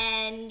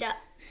 And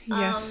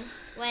Yes.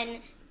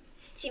 when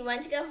she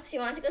wanted to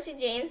go see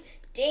James.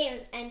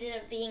 James ended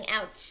up being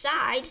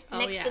outside Oh,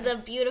 next to the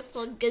yes.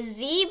 beautiful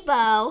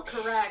gazebo.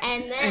 Correct.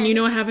 And then And you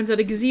know what happens at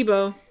a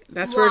gazebo?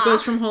 That's where it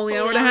goes from holy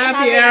hour to Holy hour to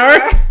happy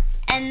happy hour.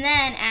 And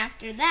then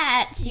after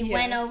that, she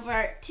went Yes.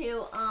 over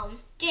to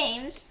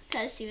James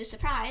because she was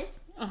surprised.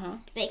 Uh huh.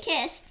 They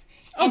kissed.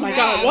 Oh And my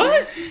God! then-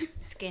 What?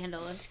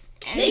 Scandalous.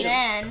 And They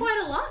then kissed quite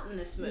a lot in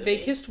this movie. They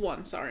kissed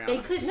once, Ariana. They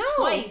kissed No.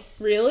 twice.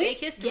 They Really?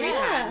 kissed 3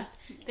 Yeah. times.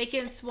 They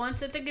kissed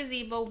once at the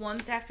gazebo,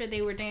 once after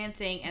they were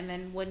dancing, and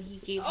then when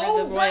he gave her Oh,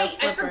 the royal right.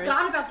 slippers. I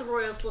forgot about the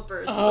royal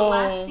slippers. The Oh.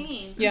 last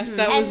scene. Yes,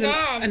 that And was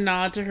then a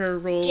nod to her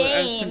role as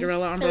James,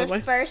 Cinderella on for the Broadway.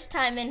 first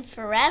time in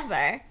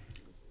forever,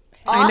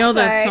 I know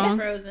that offered- song.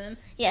 Frozen.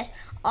 Yes,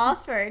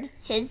 offered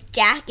his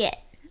jacket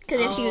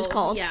because if she was Oh,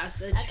 cold. Yes,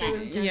 a true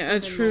gentleman. Yeah, a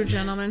true moment.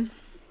 gentleman.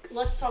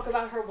 Let's talk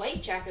about her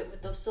white jacket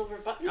with those silver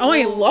buttons. Oh,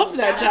 I love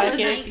that was a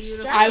jacket.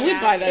 nice I would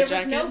buy that There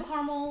jacket. was no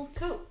caramel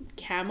coat.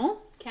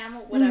 Camel?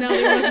 Camel, whatever. No,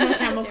 there was no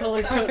camel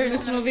colored coat in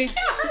this movie,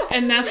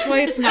 and that's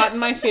why it's not in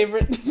my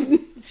favorite.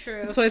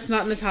 True. That's why it's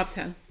not in the top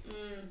 10.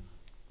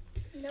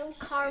 No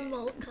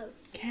caramel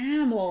coats.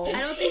 Camel. I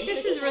don't think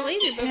this is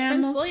related, but Prince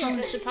Camel William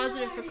color. tested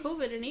positive for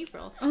COVID in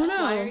April. Oh,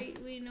 no. Why are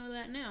we know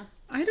that now?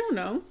 I don't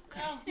know.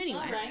 Oh, Anyway.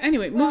 all right.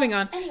 Anyway, moving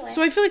on. anyway.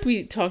 So I feel like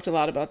we talked a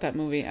lot about that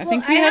movie. I Well,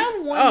 think we I have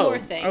have one more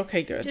thing.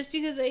 Okay, good. Just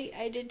because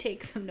I did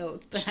take some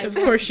notes, but I Of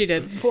course she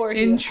did. bore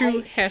In you.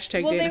 true I-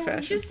 hashtag well, data there were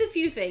fashion. just a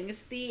few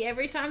things.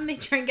 Every time they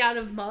drank out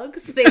of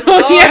mugs, they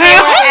Oh,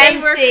 yeah. they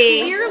were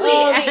clearly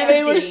Oh, empty.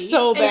 they were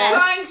so And bad.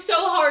 trying so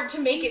hard to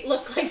make it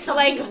look like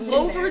something like was in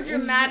over there.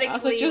 dramatically. I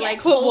was like, just like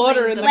put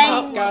water holding in the When-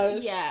 cup,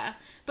 guys. Yeah.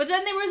 But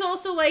then there was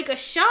also like a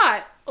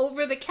shot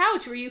over the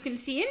couch where you can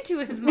see into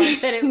his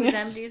mug that it was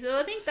Yes. empty. So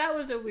I think that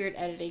was a weird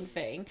editing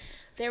thing.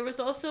 There was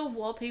also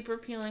wallpaper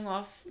peeling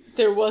off,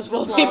 There was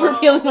wallpaper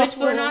peeling which off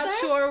we're the not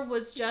sure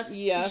was just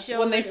Yes, to show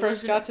when they that it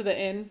first wasn't- got to the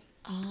inn.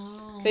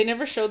 Oh. They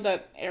never showed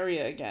that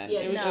area again. Yeah,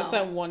 it was no. just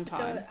that one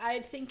time. So I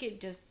think it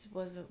just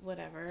was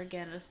whatever.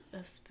 Again,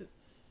 a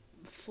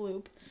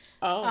floop.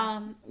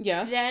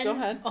 Yes, Then go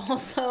ahead.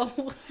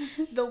 also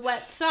the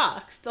wet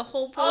socks. The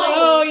whole point.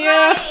 Oh,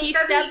 yeah. He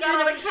Then stepped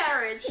got in on a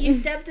carriage. He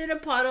stepped in a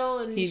puddle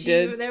and He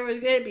did. there was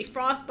going to be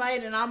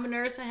frostbite and I'm a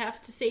nurse, I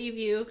have to save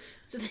you.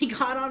 So they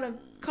got on a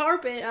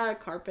carpet. I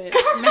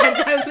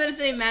was going to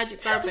say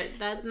magic carpet.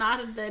 That's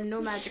not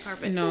no magic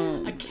carpet.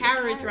 No. A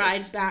carriage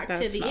ride back to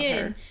That's the not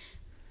inn. her.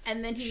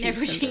 And then he Shoe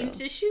never syndrome. changed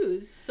his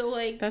shoes. So,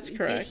 like, That's did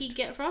correct. he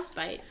get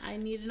frostbite? I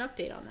need an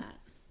update on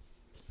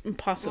that.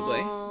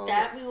 Possibly.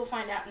 That we will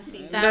find out in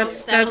season. That'll-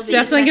 that's that'll be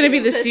definitely going to be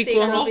the the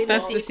sequel. sequel.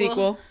 That's the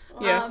sequel.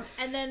 Yeah.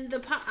 And then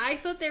I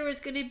thought there was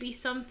going to be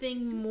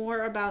something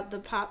more about the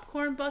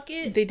popcorn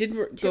bucket. They did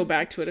go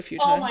back to it a few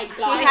Oh times. my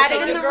god! He had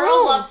it in the the girl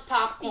room. loves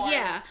popcorn.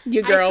 Yeah.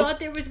 You girl. I thought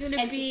there was going to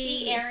And be... to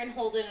see Aaron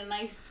holding a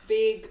nice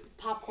big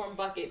popcorn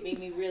bucket made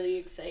me really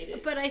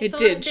excited. But I It thought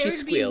did. there She would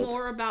squealed. be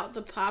more about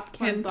the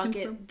popcorn Can bucket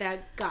confirm.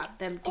 that got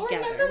them Oh,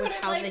 together remember with when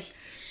it, how like, they...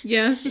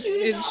 Yes. Shoot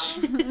it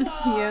on.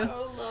 yeah.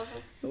 Oh, love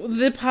it.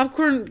 The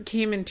popcorn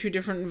came in two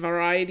different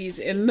varieties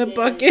in the did.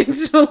 bucket,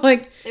 so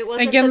like It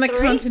wasn't again the the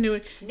three?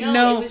 continuity.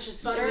 No, it was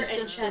just butter It was and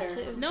just the cheddar.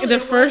 two. No, The there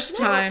first was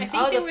not. time. I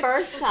think Oh, there the was-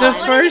 first The time. One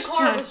in first the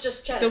car time- was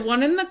just cheddar. The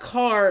one in the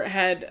car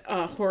had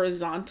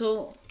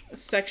horizontal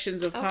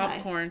sections of Okay.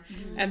 popcorn,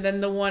 and then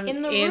the one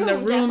In the room,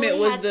 room it definitely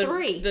was had the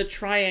three. the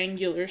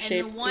triangular And the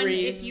shaped one,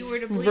 three if you were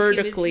to believe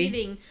vertically. he was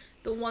eating,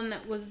 the one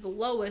that was the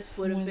lowest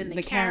would have been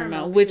the,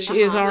 caramel, which because-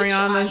 is which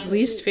Ariana's I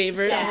least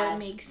favorite So sad. it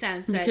makes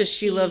sense that because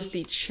she loves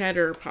the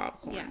cheddar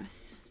popcorn.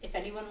 Yes. If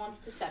anyone wants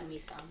to send me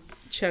some,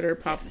 Cheddar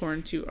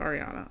popcorn to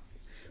Ariana.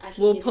 I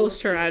can We'll give you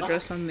post a her few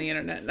address bucks. on the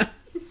internet now.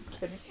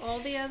 All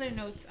the other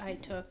notes I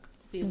took,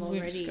 we've We've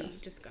already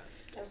discussed.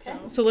 discussed. Okay.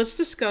 So let's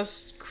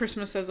discuss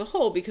Christmas as a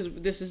whole because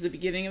this is the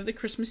beginning of the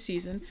Christmas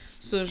season.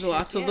 So there's a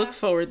lot to Yeah. look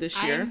forward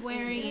this year. I'm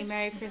wearing a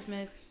Merry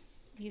Christmas,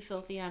 You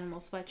Filthy Animal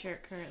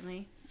sweatshirt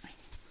currently.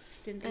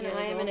 Cynthia And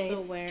I am in a is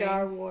also wearing...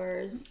 Star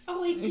Wars.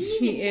 Oh, I didn't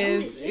She even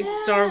is. notice It's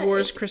that. Star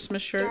Wars it's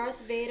Christmas shirt.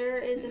 Darth Vader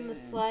is in the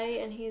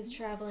sleigh and he's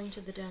traveling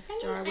to the Death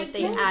Star I with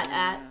the guess-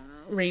 at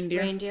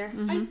Reindeer. reindeer.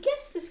 I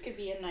guess this could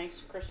be a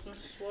nice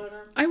Christmas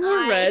sweater. I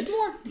wore red. It's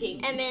more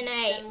pink I'm in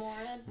a- than more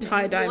red.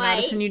 Tie dye, White.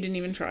 Madison. You didn't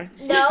even try.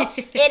 No,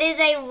 it is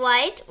a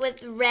white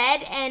with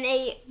red and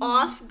a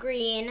off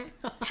green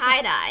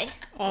tie dye.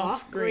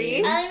 Off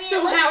green. I mean, So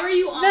it looks, how are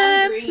you on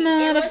That's green?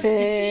 not it a looks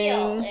thing.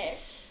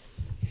 tealish.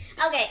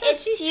 Okay, So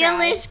it's she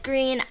tealish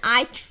green.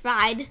 I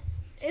tried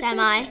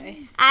semi.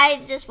 okay.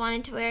 I just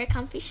wanted to wear a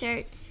comfy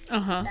shirt. Uh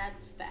huh.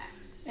 That's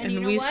facts. And you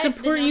know we what?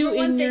 support the you number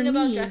one in thing your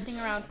about needs. dressing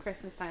around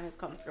Christmas time is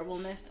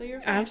comfortableness, so you're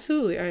fine.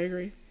 Absolutely, I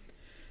agree.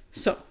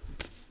 So,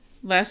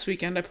 last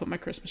weekend I put my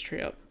Christmas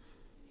tree up.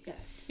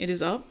 Yes. It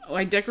is up.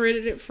 I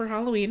decorated it for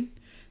Halloween.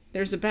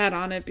 There's a bat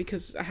on it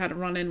because I had a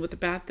run in with a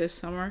bat this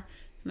summer,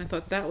 and I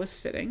thought that was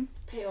fitting.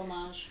 Pay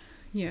homage.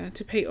 Yeah,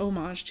 to pay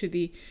homage to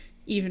the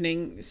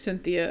evening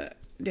Cynthia,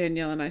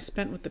 Danielle, and I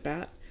spent with the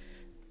bat.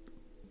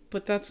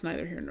 But that's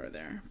neither here nor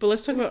there. But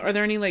let's talk about, are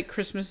there any like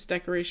Christmas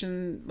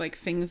decoration like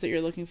things that you're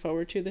looking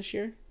forward to this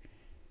year?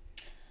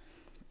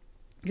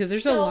 Because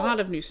there's a So, lot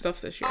of new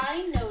stuff this year.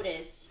 I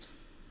noticed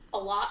a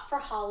lot for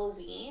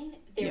Halloween.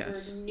 There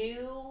Yes. were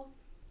new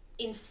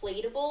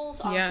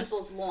inflatables on Yes.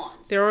 people's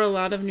lawns. There are a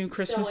lot of new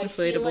Christmas so I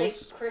feel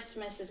inflatables. like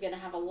Christmas is going to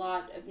have a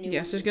lot of new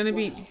Yes, ones there's as going to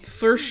be well.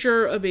 for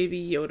sure a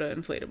baby Yoda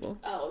inflatable.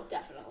 Oh,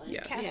 definitely.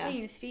 Yes.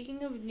 Kathleen,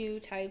 speaking of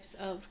new types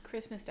of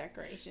Christmas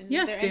decorations,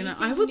 Yes, is there Dana,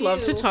 I anything would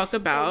love to new talk that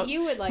about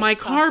you would like my to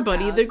talk car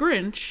buddy, about? the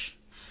Grinch.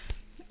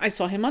 I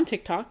saw him on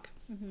TikTok,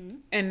 Mm-hmm.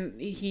 and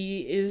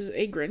he is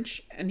a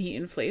Grinch, and he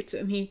inflates,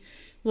 and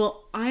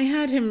well, I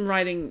had him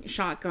riding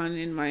shotgun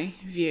in my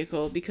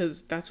vehicle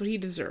because that's what he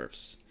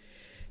deserves.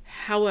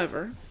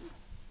 However,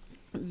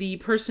 the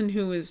person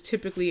who is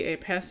typically a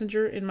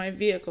passenger in my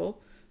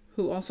vehicle,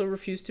 who also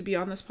refused to be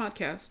on this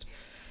podcast,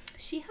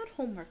 She had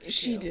homework to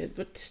she do. did,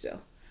 but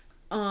still.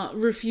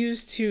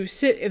 Refused to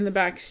sit in the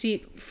back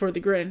seat for the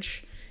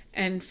Grinch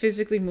and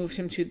physically moved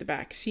him to the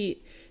back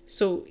seat.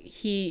 So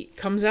he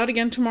comes out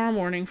again tomorrow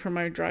morning for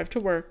my drive to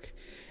work,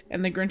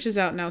 and the Grinch is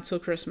out now till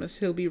Christmas.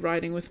 He'll be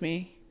riding with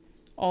me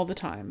all the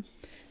time.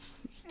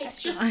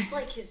 It's just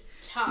like his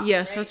top.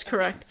 Yes, right? that's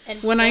correct.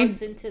 And When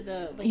plugs into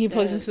the he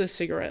plugs into the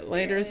cigarette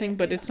lighter cigarette, thing,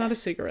 but okay, it's not a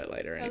cigarette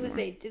lighter I was anymore.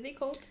 gonna say, do they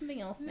call it something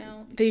else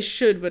now? They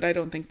should, but I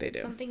don't think they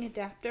do. Something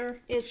adapter.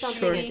 It's something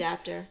Sure.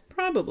 adapter.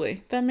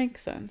 Probably. That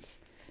makes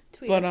sense.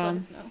 Tweet But,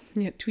 us, let us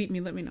know. Yeah, tweet me,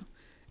 let me know.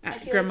 I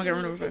At feel Grandma like got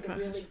you run need to over by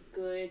take a podcast. really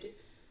good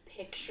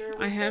picture.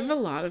 I with have it. a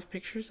lot of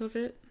pictures of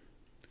it.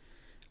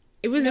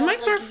 It was No, in my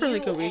car for you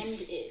like a week.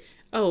 And it.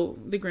 Oh,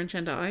 the Grinch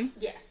and I?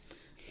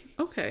 Yes.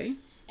 Okay.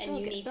 And They'll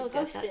you get- need to they'll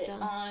get post that it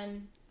done.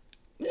 on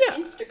the Yeah.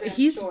 Instagram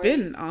He's story.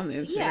 been on the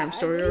Instagram Yeah, I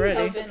story believe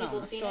already. so. So people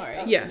have seen Story. it?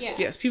 Oh, Yes, Yeah.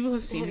 yes, people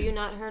have seen Have it. you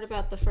not heard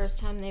about the first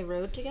time they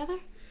rode together?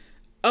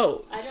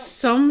 Oh, I don't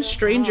some think so.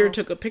 stranger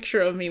took a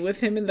picture of me with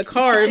him in the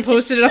car and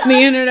posted it on the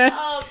internet.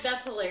 Oh,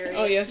 that's hilarious.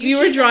 Oh, yes. You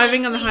We were should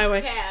driving then on the please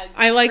highway. tag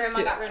I liked Grandma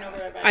it. Got Run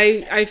Over by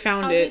a I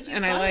found How it did you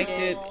and I find liked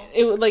it? it.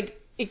 It would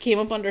I came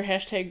up under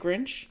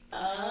 #Grinch.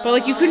 But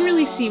like you couldn't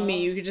really see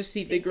me. You could just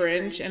see the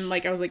Grinch, and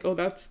like I was like, oh,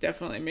 that's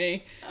definitely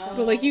me.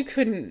 But like you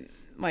couldn't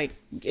like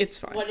it's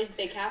fine. What did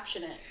they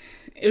caption it?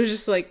 It was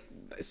just like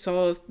I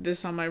saw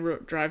this on my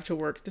drive to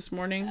work this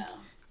morning. Oh.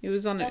 It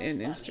was on That's an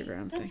funny.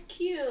 Instagram thing. That's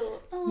cute.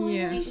 Oh,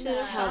 Yeah. I You like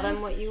that. Tell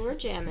them what you were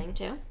jamming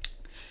to.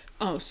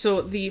 Oh,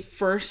 so the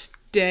first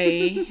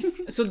day,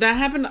 so that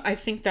happened. I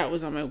think that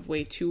was on my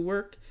way to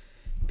work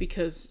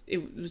because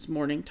it was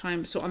morning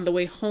time. So on the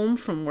way home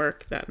from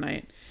work that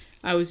night,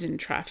 I was in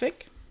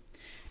traffic,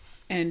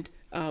 and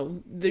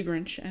the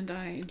Grinch and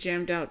I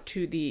jammed out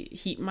to the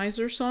Heat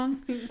Miser song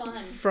Fun.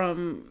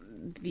 from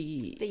the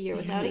Year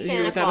Without a Year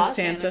Santa Without Claus. a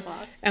Santa, Santa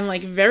Claus. and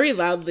like very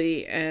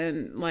loudly,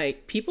 and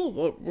like people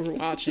were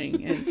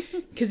watching, and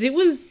because it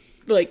was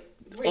like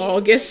Really?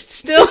 August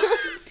still.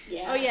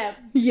 Yeah. Oh yeah.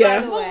 Yeah.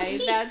 By the way,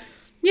 Heat. that's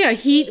Yeah,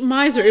 Heat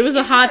Miser. It was a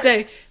It hot day.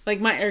 works. Like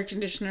my air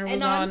conditioner was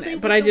and honestly, on,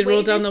 with but I the did way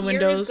roll down the this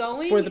year is windows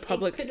going, for the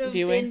public it could have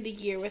viewing. been the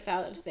year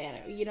without Santa,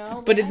 you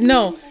know. But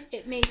no,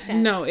 it makes sense.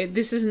 no,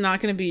 this is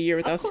not going to be a year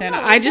without course Santa.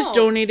 not, I it just won't.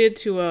 donated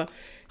to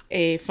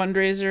a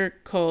fundraiser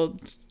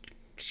called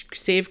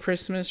Save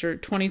Christmas or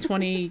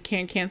 2020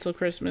 Can't Cancel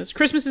Christmas.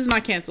 Christmas is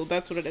not canceled.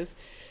 That's what it is.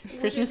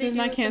 Christmas they is do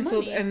not with the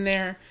canceled, money?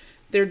 and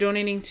they're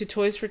donating to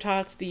Toys for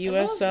Tots, the I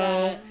love USO.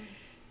 that.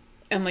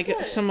 And like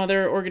good. some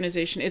other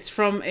organization. It's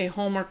from a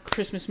Hallmark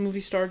Christmas movie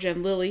star,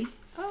 Jen Lilly.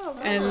 Oh,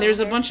 And there's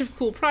a bunch of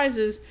cool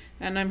prizes,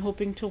 and I'm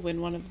hoping to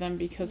win one of them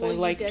because I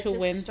like to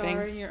win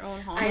things. In your own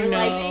I home. No.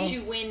 like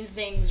to win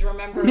things.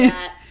 Remember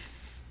that.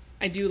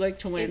 I do like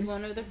to Is win.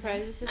 one of the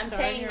prizes to I'm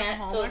star in saying your that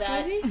own so Hallmark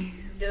that movie?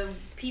 the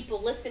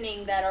people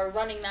listening that are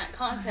running that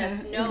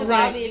contest know Because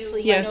that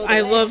obviously you. you Yes, know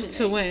I the love to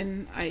listening.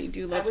 win. I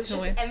do I love was to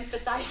just win.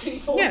 emphasizing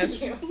for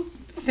Yes. you.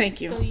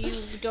 Thank you. So you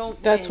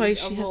don't That's win why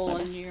she a has role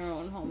my- in your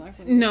own Hallmark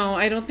movie. No,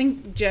 I don't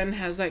think Jen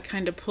has that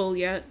kind of pull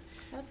yet.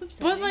 That's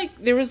upsetting. But like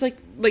there was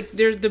like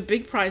there's the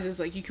big prizes,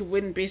 like you could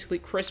win basically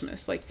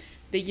Christmas. Like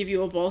they give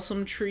you a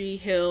balsam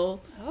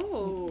hill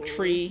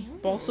tree,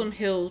 balsam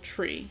hill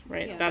tree,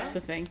 right? Yeah. That's the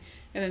thing.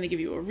 And then they give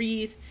you a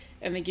wreath,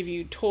 and they give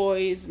you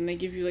toys, and they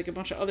give you like a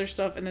bunch of other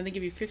stuff, and then they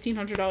give you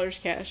 $1,500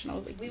 cash. And I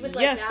was like, We would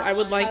like yes, that I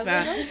would one. like I would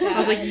that. like I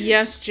was like, that.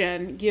 yes,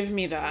 Jen, give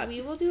me that.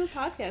 We will do a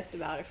podcast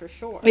about it for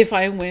sure. If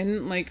I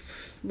win, like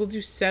we'll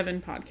do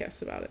 7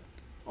 podcasts about it.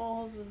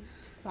 All the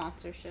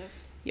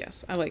sponsorships.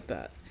 Yes, I like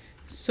that.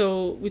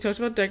 So we talked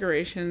about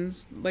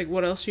decorations. Like,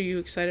 what else are you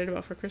excited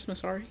about for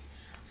Christmas, Ari?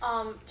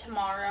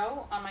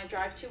 Tomorrow on my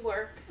drive to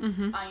work,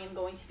 Mm-hmm. I am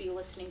going to be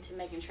listening to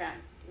Megan,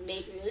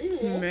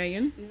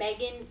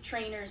 Megan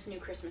Trainor's new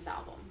Christmas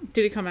album.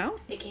 did it come out?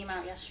 It came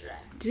out yesterday.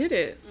 Did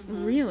it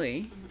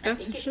really?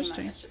 That's I think It interesting.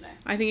 came out yesterday.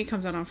 I think it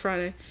comes out on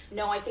Friday.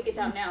 No, I think it's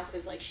out now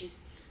because like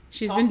she's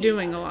She's talking been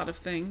doing about a it. lot of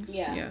things.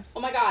 Yeah. Yes. Oh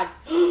my god.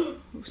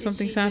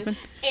 Something's she happened.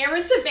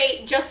 Aaron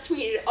Tveit just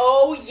tweeted,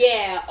 "Oh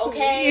yeah,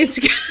 okay." It's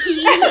He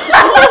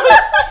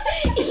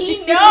knows.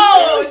 He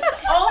knows.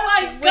 Oh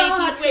my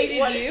god. Wait,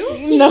 what?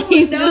 you? no,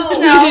 he No, just tweeted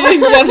no. in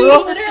He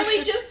general.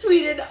 literally just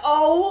tweeted,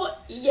 "Oh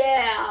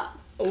yeah,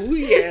 Oh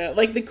yeah,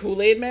 like the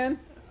Kool-Aid Man.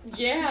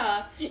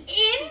 yeah."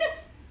 In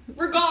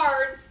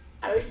regards,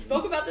 I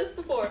spoke about this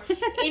before.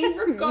 In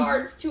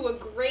regards to a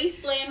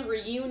Graceland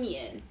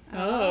reunion,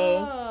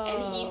 Oh,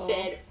 and he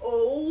said,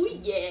 "Oh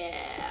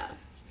yeah."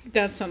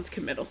 that sounds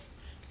committal.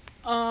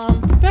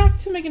 Back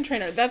to Megan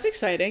Trainor. That's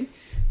exciting.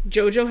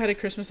 JoJo had a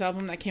Christmas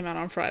album that came out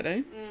on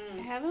Friday.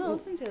 I haven't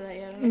listened to that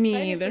yet. I'm Me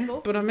excited for either,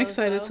 both but of I'm those,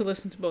 excited though. to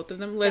listen to both of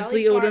them.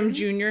 Leslie Parton.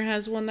 Odom Jr.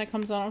 has one that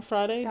comes out on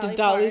Friday. Dolly Did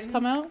Dolly's Parton.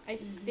 come out? I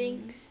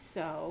think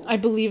so. I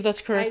believe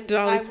that's correct.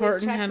 Dolly would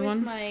Parton check had with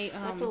one. My,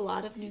 That's a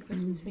lot of new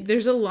Christmas music.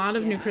 There's a lot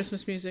of new Yeah.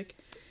 Christmas music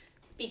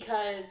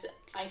Because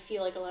I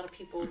feel like a lot of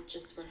people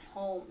just went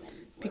home and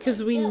were because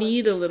like, we "Yeah, let's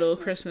need do a little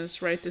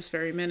Christmas right this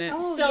very minute.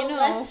 Oh, So you know.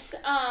 let's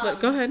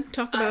Go ahead,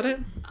 talk about it.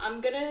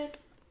 I'm gonna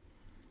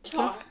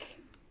talk,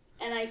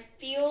 and I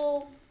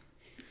feel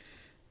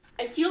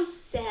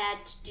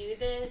sad to do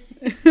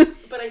this,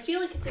 but I feel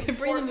like it's important.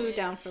 Bring the mood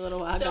down for a little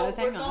while, So guys.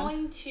 we're Hang on.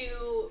 going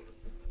to,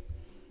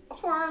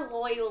 for our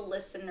loyal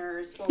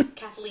listeners, well,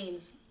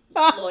 Kathleen's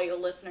loyal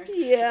listeners.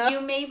 Yeah.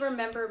 You may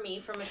remember me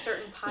from a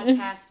certain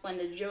podcast when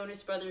the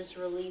Jonas Brothers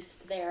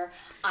released their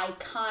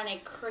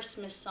iconic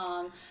Christmas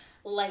song,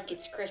 "Like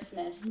It's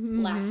Christmas,"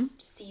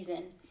 last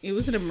season. It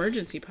was an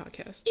emergency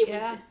podcast. It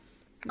Yeah.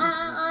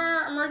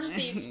 was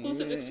emergency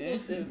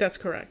exclusive. That's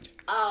correct.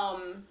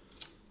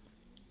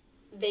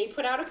 They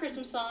put out a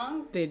Christmas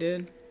song They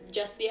did.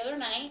 just the other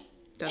night,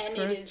 That's and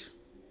correct. it is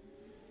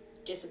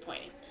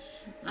disappointing.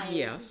 I am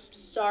Yes.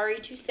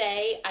 sorry to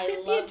say, I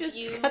Cynthia love just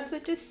you. got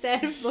such a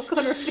sad look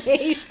on her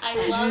face.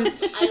 I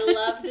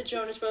love the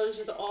Jonas Brothers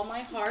with all my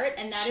heart,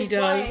 and that She is why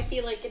I does.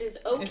 feel like it is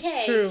true.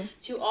 okay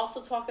to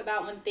also talk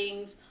about when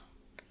things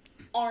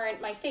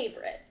aren't my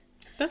favorite.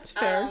 That's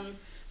fair.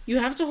 You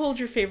have to hold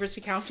your favorites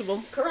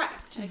accountable.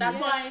 Correct. That's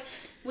why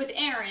With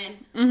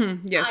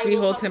Aaron, Yes, I we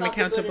will hold talk him about the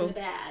good accountable. and the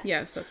bad.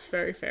 Yes, that's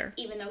very fair.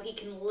 Even though he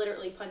can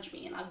literally punch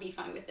me and I'd be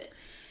fine with it.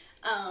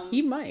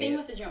 He might. Same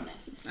with the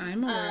Jonas.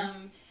 I'm aware.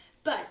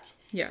 But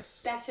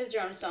Yes. back to the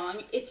Jonas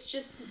song.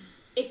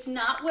 It's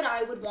not what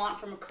I would want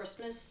from a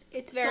Christmas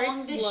It's very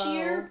song this slow.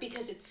 year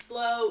because it's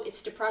slow,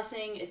 it's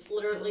depressing, it's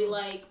literally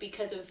like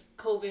because of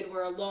COVID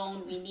we're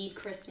alone, we need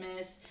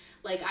Christmas.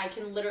 Like I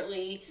can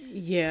literally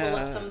pull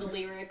up some of the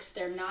lyrics,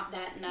 they're not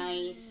that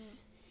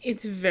nice.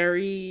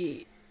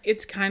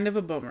 It's kind of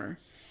a bummer.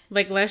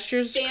 Like last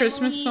year's Family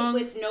Christmas song.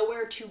 with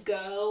Nowhere to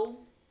Go,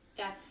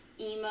 that's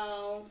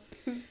emo.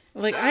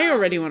 Like I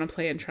already want to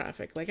play in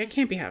traffic. Like I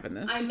can't be having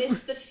this. I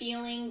miss the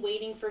feeling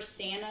waiting for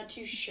Santa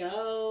to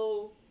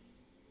show.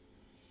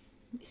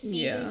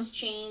 Seasons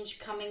change,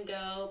 come and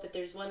go, but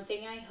there's one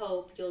thing I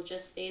hope, you'll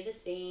just stay the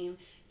same.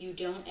 You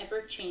don't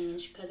ever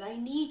change, because I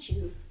need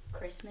you,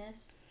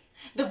 Christmas.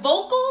 The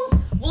vocals,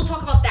 we'll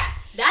talk about that.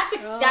 That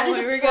is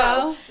here a we pro.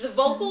 go. The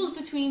vocals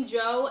between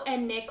Joe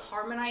and Nick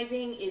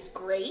harmonizing is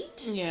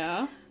great,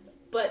 Yeah.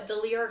 but the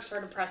lyrics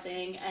are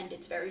depressing and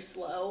it's very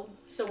slow.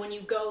 So when you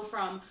go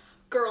from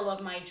Girl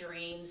of My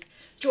Dreams,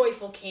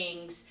 Joyful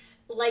Kings,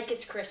 Like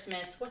It's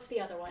Christmas, what's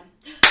the other one?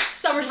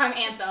 Summertime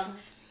Anthem.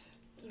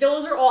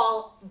 Those are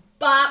all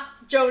bop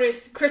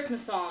Jonas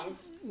Christmas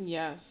songs.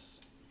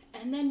 Yes.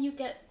 And then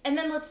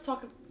let's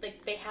talk,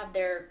 like, they have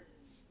their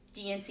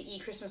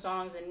DNCE Christmas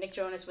songs and Nick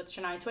Jonas with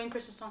Shania Twain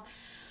Christmas song,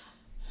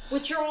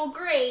 which are all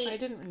great. I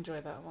didn't enjoy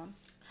that one.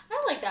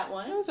 I like that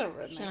one. It was a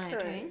redneck. Shania right?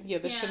 Twain? Yeah,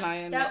 the Yeah,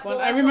 Shania and that- Nick one.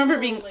 well, I that's remember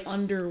also, being like-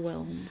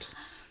 underwhelmed.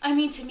 I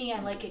mean, to me, I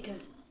like it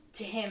because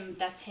to him,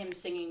 that's him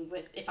singing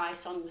with, if I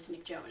sung with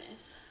Nick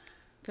Jonas.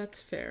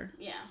 That's fair.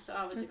 Yeah, so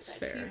I was That's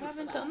excited. fair. You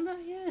haven't done that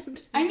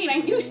yet. I mean,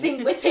 I do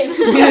sing with him.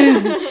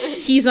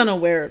 He's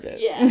unaware of it.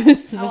 Yeah.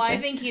 Oh, I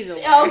think he's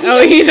aware.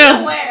 Oh, he He's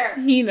knows. aware.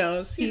 He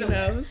knows. He He's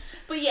aware. knows.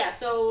 But yeah,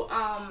 so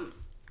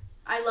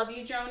I love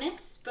you,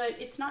 Jonas, but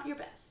it's not your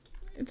best.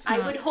 It's I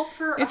not. would hope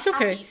for It's a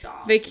happy okay.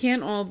 song. They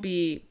can't all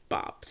be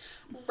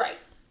bops. Right.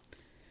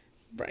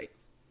 Right.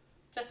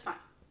 That's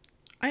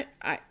fine.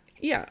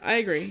 Yeah, I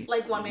agree.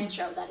 Like One Man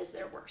Show, that is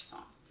their worst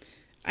song.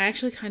 I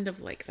actually kind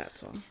of like that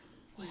song.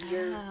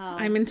 Wow.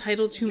 I'm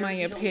entitled to my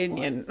you don't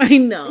opinion. I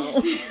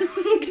know.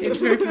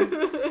 It's very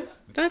fine.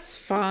 That's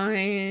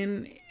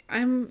fine.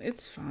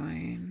 It's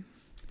fine.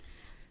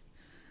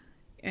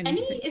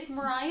 Anything. Is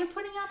Mariah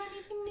putting out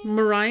anything new?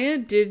 Mariah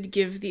did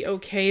give the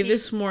okay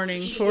this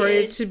morning she for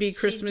did. it to be She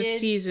Christmas did.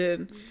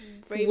 season,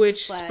 Brave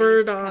which flag,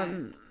 spurred it's on,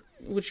 time.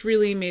 which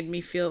really made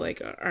me feel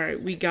like, all right,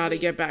 we gotta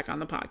get back on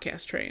the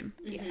podcast train.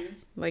 Yes.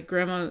 Like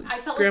grandma, I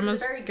felt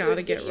grandma's like it was a very gotta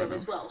good get video run.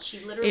 as well. She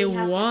literally It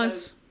has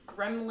was. like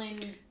a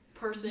gremlin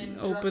person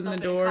Open dressed the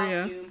up door, in a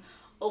yeah. costume,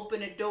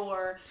 open a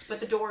door, but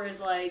the door is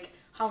like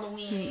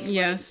Halloween.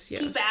 Yes, like,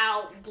 yes. Keep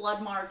out,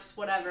 blood marks,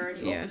 whatever. And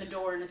you open Yes. the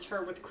door and it's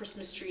her with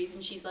Christmas trees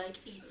and she's like,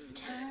 it's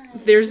time.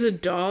 There's a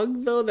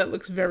dog though that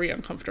looks very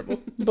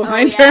uncomfortable Oh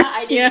behind yeah, her.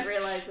 I didn't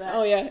realize that.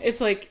 Oh yeah,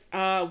 it's like,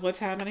 what's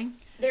happening?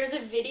 There's a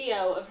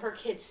video of her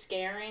kid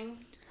scaring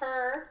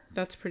her.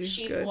 That's pretty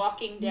She's good.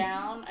 walking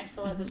down. I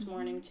saw it this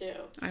morning too.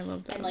 I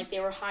love that. And like they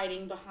were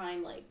hiding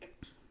behind like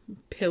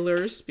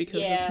Pillars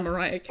because it's Yeah.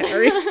 Mariah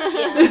Carey.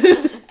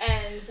 yeah.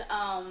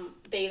 And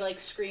they like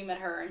scream at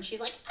her and she's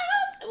like,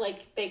 ah!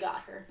 Like they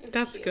got her. It was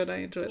That's cute. good. I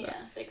enjoy Yeah,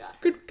 that. they got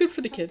her. Good for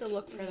the Have kids. to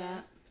look for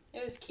that.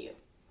 It was cute.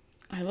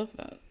 I love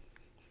that.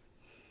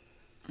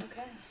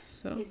 Okay.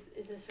 So Is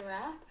this a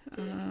wrap?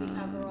 Did we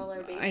cover all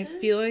our bases? I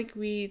feel like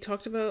we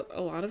talked about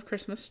a lot of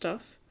Christmas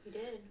stuff. we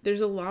did.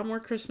 There's a lot more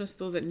Christmas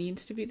though that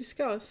needs to be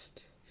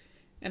discussed.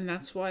 And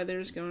that's why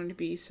there's going to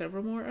be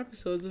several more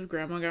episodes of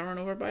Grandma Got Run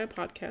Over by a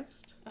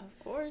Podcast. Of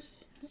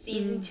course.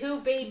 Season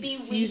 2, baby.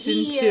 Season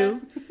we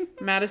here. 2.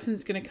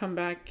 Madison's going to come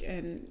back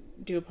and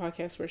do a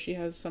podcast where she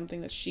has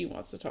something that she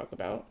wants to talk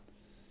about.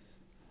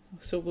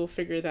 So we'll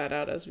figure that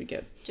out as we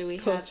get. Do we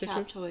have Closer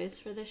top to- toys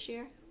for this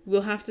year?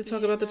 We'll have to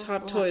talk about the top We'll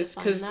have to toys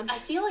find because them. I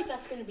feel like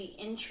that's going to be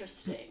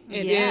interesting.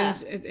 it Yeah.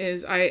 is. It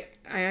is. I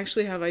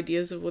actually have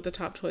ideas of what the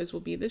top toys will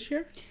be this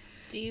year.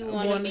 Do you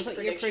want to make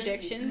put your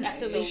predictions predictions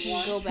so we can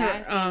episode go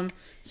back?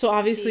 So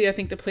obviously, I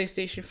think the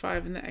PlayStation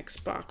 5 and the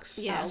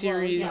Xbox Yeah, well,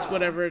 series, yeah.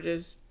 whatever it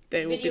is,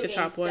 they will Video be the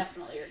top games ones.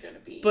 definitely are going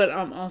to be. But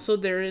also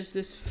there is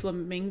this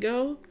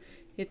flamingo.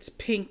 It's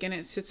pink and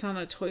it sits on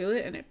a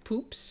toilet and it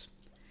poops.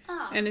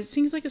 And it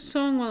sings like a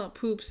song while it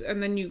poops,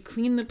 and then you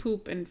clean the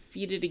poop and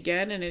feed it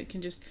again, and it can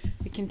just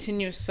a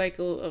continuous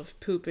cycle of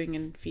pooping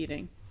and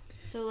feeding.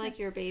 So like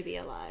your baby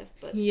alive,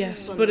 but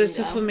Yes, but it's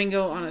a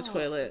flamingo on a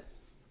toilet.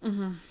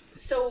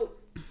 So,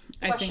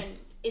 I question: think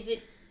is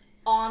it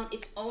on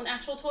its own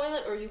actual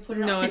toilet, or you put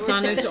it on? no, it's your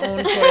on its toilet? own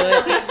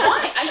toilet.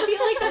 Why? I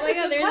feel like Oh that's my a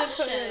god, good there's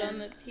question. a toilet on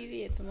the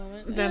TV at the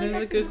moment. That is a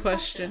that's a good good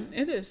question.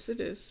 It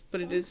is,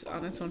 but it is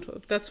on its own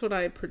toilet. That's what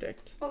I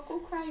predict. Well, go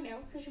cry now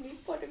because you made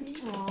fun of me.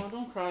 Oh,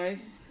 don't cry.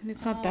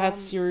 It's not that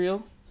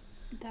serial.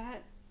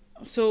 That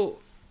So,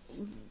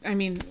 I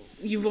mean,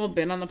 you've all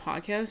been on the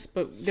podcast,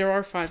 but there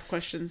are 5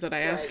 questions that I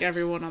ask Right.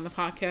 everyone on the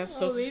podcast.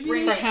 So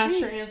Bring it. perhaps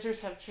your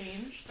answers have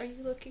changed. are you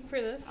looking for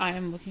this? I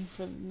am looking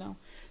for no.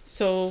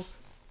 So,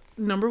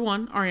 number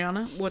one,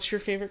 Ariana, what's your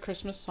favorite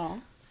Christmas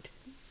song?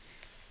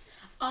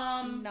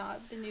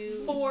 Not the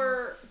new.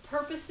 For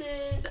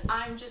purposes,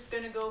 I'm just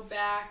gonna go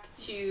back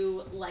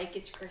to "Like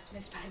It's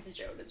Christmas" by the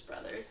Jonas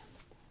Brothers.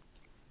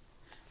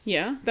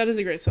 Yeah, that is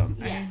a great song.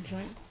 Yes. I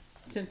enjoy it.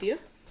 Cynthia?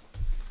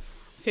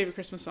 Favorite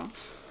Christmas song?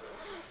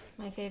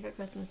 My favorite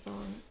Christmas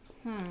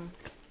song.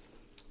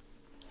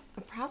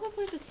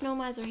 Probably the Snow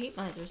Miser, Hate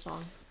Miser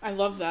songs. I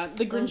love that.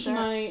 The Grinch Those and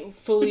are- I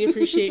fully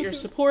appreciate your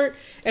support,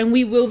 and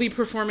we will be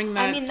performing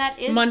that, I mean, that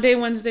is... Monday,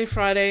 Wednesday,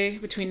 Friday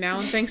between now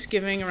and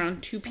Thanksgiving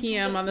around 2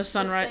 p.m. Just- on the just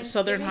Southern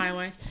Thanksgiving?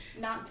 Highway.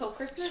 Not until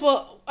Christmas.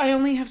 Well, I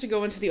only have to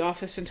go into the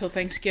office until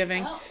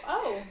Thanksgiving.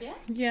 Yeah.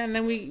 Yeah, and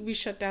then we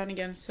shut down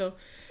again. So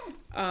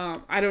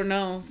I don't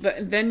know.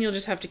 But then you'll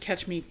just have to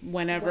catch me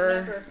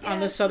whenever on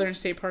the Yeah. Southern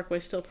State Parkway.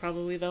 Still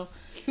probably though,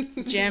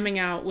 jamming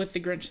out with the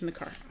Grinch in the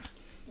car.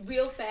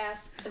 Real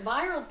fast, the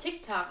viral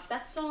TikToks,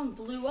 that song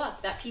blew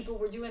up. That people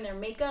were doing their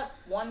makeup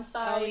one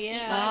side. Oh,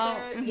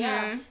 yeah. Miser.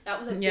 Yeah, that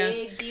was a Yes.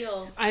 big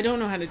deal. I don't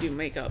know how to do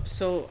makeup,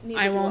 so Neither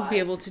I do won't be I.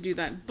 able to do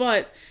that.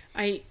 But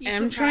I You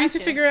am can trying to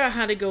practice. figure out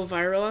how to go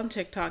viral on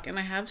TikTok, and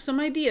I have some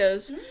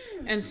ideas.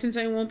 Mm. And since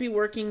I won't be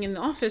working in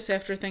the office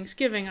after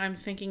Thanksgiving, I'm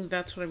thinking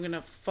that's what I'm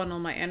gonna funnel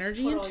my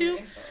energy Put all your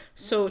into. info.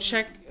 So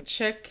check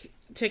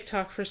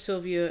TikTok for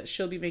Sylvia.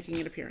 She'll be making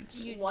an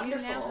appearance. You do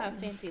Wonderful. now have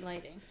fancy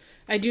lighting.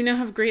 I do now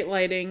have great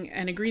lighting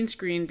and a green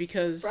screen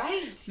because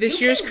Right. this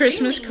You year's can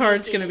Christmas really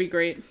card's make gonna it. be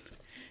great.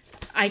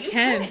 I You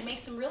can. could make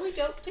some really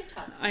dope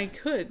TikToks. I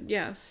could.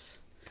 Yes.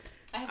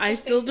 have I full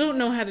still faith in don't you.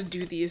 know how to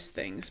do these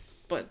things,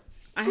 but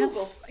I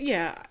Google. have.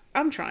 Yeah,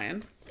 I'm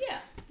trying. Yeah,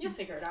 you'll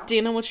figure it out.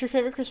 Dana, what's your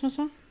favorite Christmas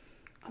song?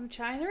 I'm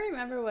trying to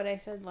remember what I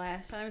said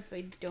last time so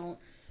I don't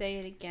say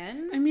it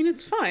again. I mean,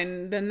 it's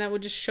fine. Then that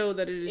would just show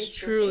that it is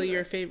It's your truly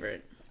your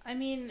favorite. I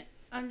mean,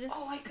 I'm just...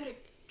 Oh, I could have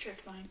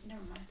tricked mine.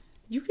 Never mind.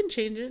 You can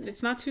change it.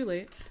 It's not too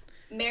late.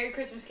 Merry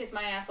Christmas, Kiss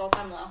My Ass, All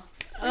Time Low.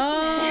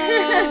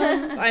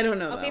 I don't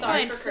know Okay, that. Sorry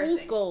fine. for Fool's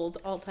cursing. Gold,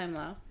 all time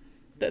low.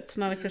 That's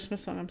not a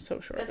Christmas song. I'm so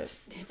sure That's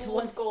of it.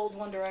 Fool's Gold,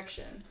 One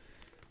Direction.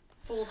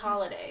 Fool's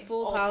Holiday.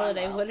 Fool's All Time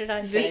Holiday. Low. What did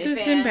I say? This is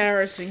fan.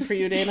 embarrassing for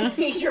you, Dana.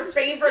 It's your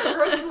favorite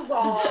Christmas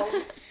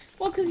song.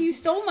 Well, because you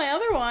stole my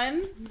other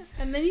one,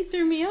 and then you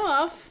threw me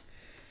off.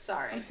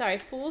 Sorry. I'm sorry.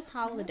 Fool's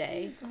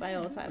Holiday by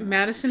all time.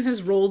 Madison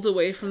has rolled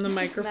away from the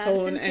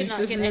microphone Madison and cannot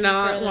does get any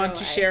not further want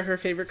to away. share her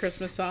favorite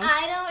Christmas song.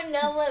 I don't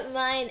know what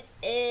mine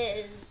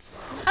is.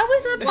 How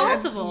is that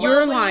possible? You're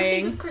When you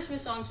lying. think of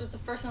Christmas songs, what's the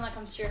first one that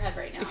comes to your head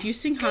right now? If you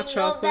sing Hot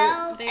Jingle Chocolate.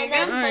 bells There you and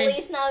then go. Alright.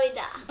 Feliz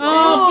Navidad.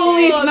 Oh,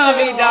 Feliz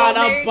Navidad,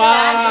 there a you go.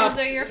 bop.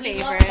 Those are your We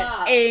love favorite.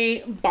 Bob.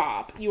 A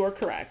bop. You are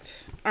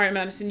correct. All right,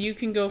 Madison, you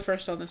can go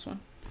first on this one.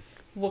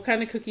 What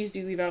kind of cookies do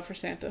you leave out for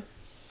Santa?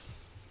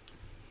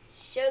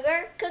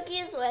 Sugar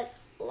cookies with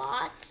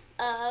lots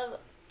of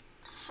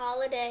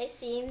holiday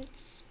themed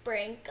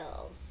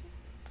sprinkles.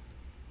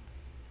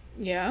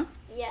 Yeah?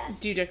 Yes.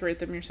 Do you decorate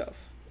them yourself?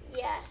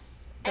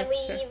 Yes. That's And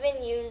we fair.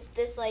 even use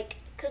this like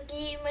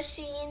cookie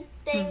machine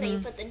thing that you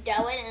put the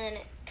dough in and then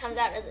it comes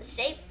out as a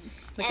shape.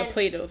 Like And- a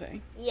Play-Doh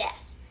thing.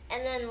 Yes.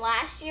 And then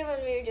last year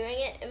when we were doing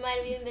it, it might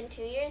have even been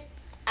 2 years,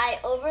 I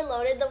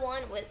overloaded the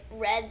one with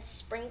red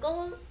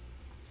sprinkles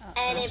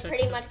and it Gotcha.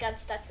 pretty much got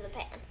stuck to the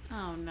pan.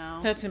 Oh no.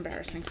 That's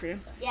embarrassing for you.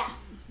 Yeah.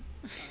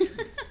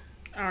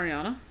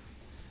 Ariana?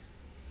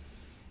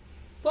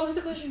 What was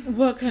the question?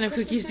 What kind of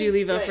Christmas cookies do you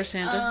trees? leave out for Right.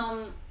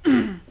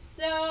 Santa?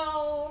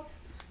 So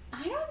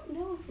I don't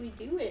know if we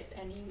do it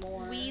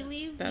anymore. We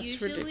leave That's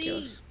usually.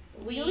 ridiculous.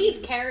 we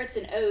leave carrots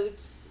and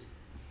oats.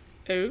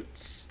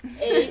 Oats?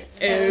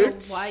 Oats.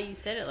 Oats. Why you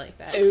said it like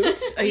that?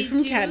 Oats? Are you We from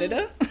do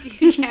Canada?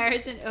 do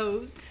carrots and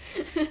oats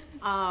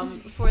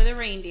for the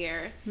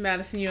reindeer.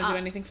 Madison, you don't do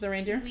anything for the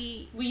reindeer?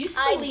 We We used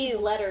to I leave do.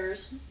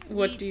 letters.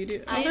 What we- do you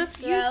do? I I just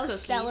use throw cookies.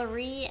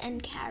 celery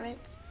and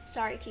carrots.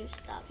 Sorry to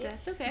stop you.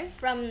 That's okay.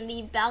 From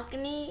the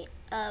balcony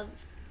of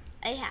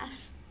a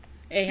house.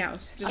 A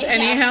house. Just A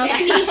any house. house?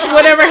 Any house.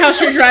 Whatever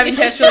house you're driving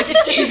past, you're like,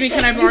 excuse me,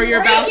 can I borrow your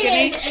Break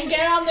balcony? in and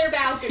get on their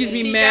balcony. Excuse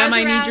me, She ma'am,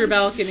 drives I need your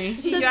around- balcony.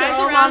 She To drives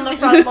throw 'em around on the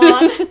front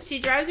lawn. She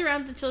drives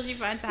around until she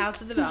finds the house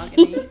with the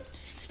balcony.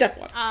 Step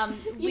one.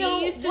 We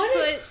know, used to what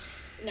put.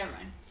 if- Never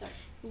mind.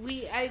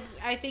 Sorry.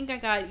 I think I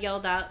got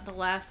yelled out the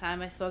last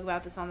time I spoke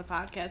about this on the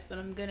podcast, but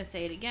I'm gonna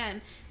say it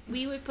again.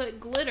 We would put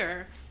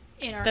glitter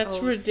in our That's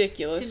oats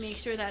ridiculous. to make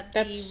sure that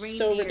That's the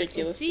so reindeer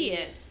ridiculous. can see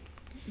it.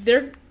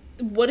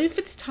 What if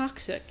it's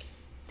toxic?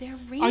 They're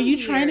reindeer. Are you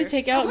trying to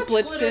take How out much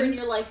glitter in Blitzen?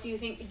 your life do you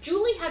think?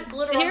 Julie had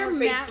glitter They're on her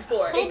face ma-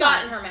 before. hold It got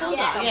on, in her mouth hold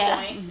at on. some Yeah.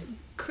 point.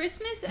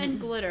 Christmas and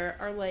glitter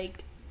are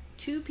like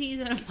two peas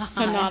in a pod.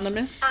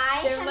 Synonymous. I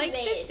They're have like the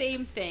made same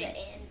the thing.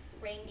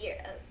 reindeer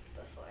oat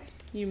before.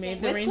 You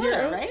made With the reindeer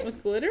glitter, oat right?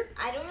 with glitter?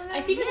 I don't remember.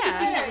 I think it's Yeah. a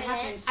thing that in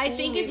happened in it. school. I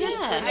think We it just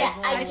did. couldn't Yeah,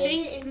 avoid I it. did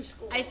it in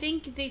school. I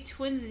think the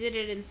twins did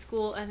it in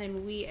school, and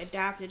then we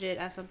adapted it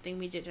as something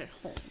we did at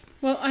home.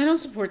 Well, I don't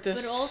support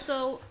this. But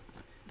also,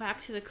 back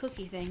to the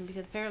cookie thing,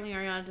 because apparently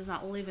Ariana does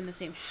not live in the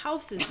same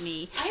house as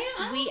me.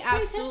 I We don't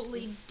pay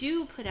absolutely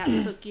do put out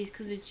cookies,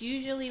 because it's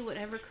usually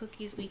whatever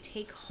cookies we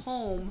take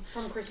home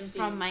from Christmas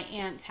from Eve. my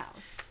aunt's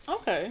house.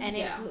 Okay. And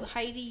Yeah.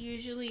 Heidi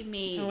usually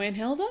made, Oh, and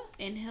Hilda?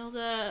 and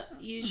Hilda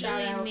usually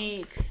Shout out.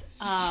 makes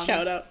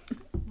Shout out.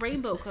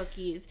 rainbow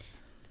cookies.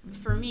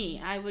 For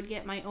me, I would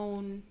get my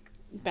own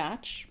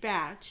Batch.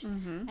 batch,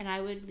 Mm-hmm. and I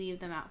would leave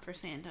them out for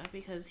Santa,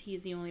 because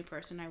he's the only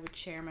person I would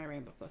share my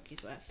rainbow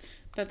cookies with.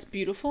 That's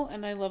beautiful,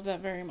 and I love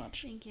that very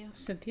much. Thank you.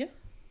 Cynthia?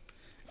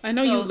 I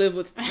know you live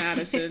with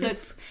Madison. The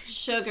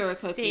sugar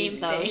cookies,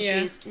 Same though. thing.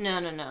 Yeah. She's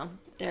no.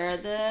 They're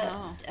the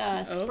Oh.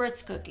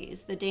 spritz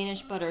cookies, the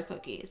Danish butter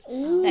cookies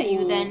that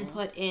you then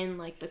put in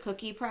like the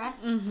cookie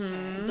press.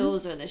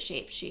 Those are the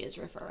shapes she is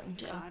referring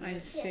to. I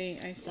see.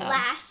 So-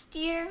 Last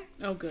year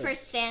Oh, good. for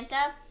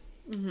Santa,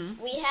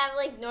 we have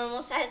like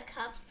normal size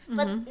cups,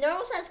 but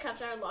normal size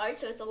cups are large,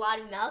 so it's a lot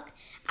of milk.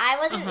 I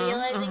wasn't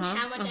realizing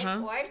how much I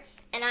poured,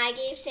 and I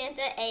gave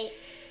Santa a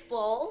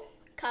full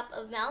cup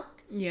of milk,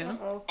 Yeah.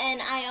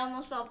 and I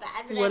almost felt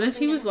bad. But I What if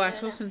wasn't he was gonna do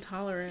lactose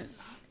intolerant?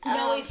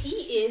 No, if he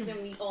is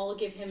and we all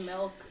give him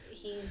milk,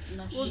 he's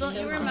must Well, be don't so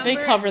you sorry. remember? They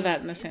cover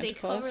that in the Santa They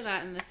Claus. cover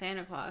that in the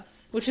Santa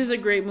Claus. Which is a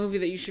great movie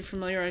that you should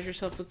familiarize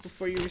yourself with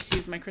before you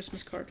receive my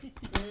Christmas card.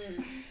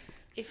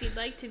 If you'd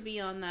like to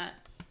be on that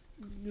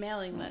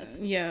mailing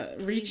list. Yeah,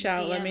 reach Please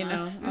out. Let DM me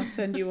know. us. I'll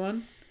send you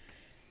one.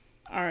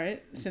 All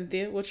right,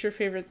 Cynthia, what's your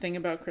favorite thing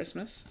about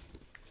Christmas?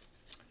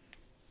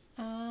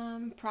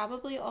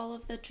 Probably all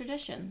of the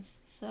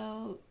traditions.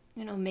 So,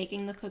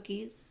 making the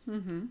cookies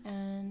Mm-hmm.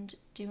 and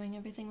doing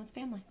everything with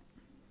family.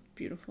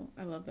 Beautiful.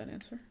 I love that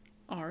answer.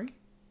 Ari?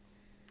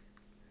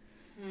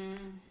 Mm.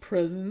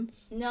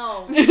 Presents.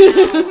 No,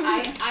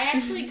 I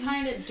actually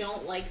kind of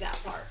don't like that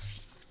part.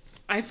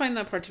 I find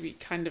that part to be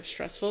kind of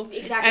stressful.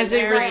 Exactly. As a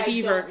that's why I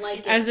receiver, don't like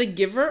it. as a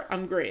giver,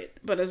 I'm great.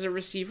 But as a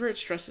receiver, it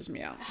stresses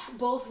me out.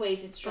 Both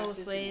ways, it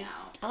stresses me ways.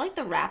 out. I like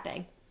the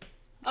wrapping.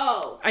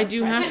 Oh, I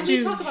do have can we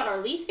to. talk about our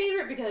least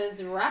favorite,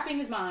 because wrapping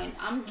is mine.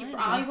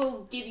 I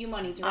will give you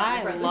money to wrap my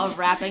I presents. love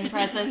wrapping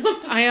presents.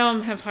 I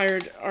have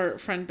hired our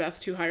friend Beth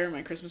to hire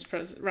my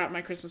wrap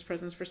my Christmas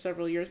presents for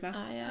several years now.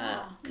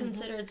 I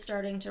considered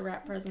starting to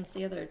wrap presents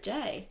the other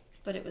day,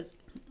 but it was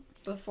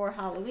before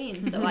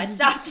Halloween, so I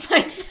stopped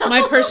myself.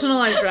 My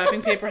personalized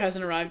wrapping paper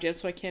hasn't arrived yet,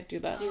 so I can't do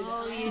that.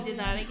 Oh, you did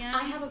that again?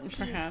 I have a piece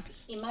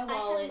Perhaps. in my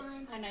wallet,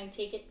 and I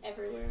take it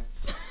everywhere.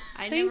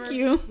 Thank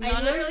you.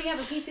 I literally have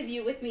a piece of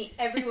you with me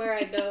everywhere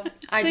I go.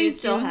 I do Thank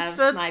still you. have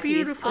That's my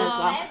beautiful. piece as I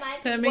well. have my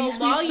That Well, makes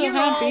me while so you're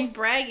happy. all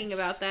bragging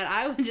about that,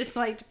 I would just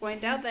like to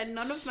point out that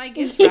none of my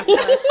gifts wrapped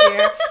last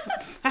year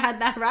had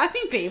that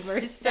wrapping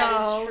paper. So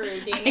That is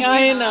true. Dana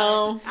I does not.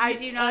 know. I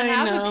do not I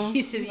have know. a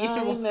piece of you to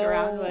I walk know.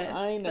 around with.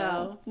 I know.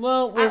 So.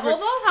 Well, However,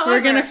 we're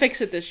gonna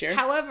fix it this year.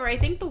 However, I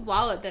think the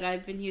wallet that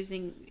I've been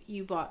using,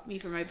 you bought me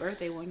for my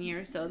birthday one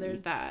year, so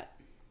there's that.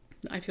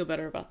 I feel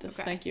better about this.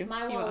 Okay. Thank you.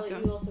 My You're wallet,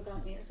 welcome. you also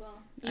got me as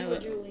well. I You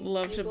would and Julie.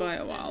 love you to both buy a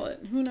got- wallet.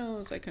 Who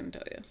knows? I couldn't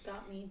tell you.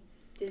 Got me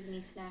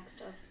Disney snack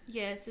stuff.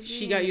 Yeah, it's a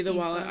She got you the Disney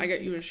wallet. piece I got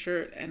one. you a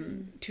shirt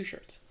and 2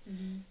 shirts.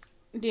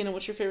 Dana,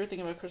 what's your favorite thing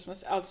about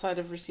Christmas outside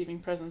of receiving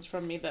presents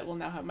from me that will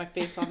now have my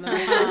face on them?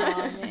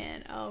 Oh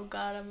man! Oh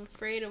god! I'm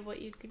afraid of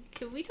what you could.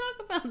 Can we talk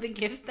about the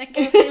gifts that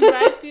get given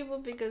by people?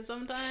 Because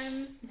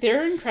sometimes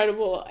They're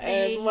incredible,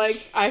 They- and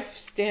I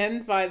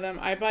stand by them.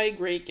 I buy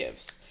great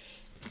gifts.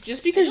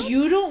 Just because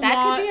you don't That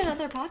want, could be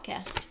another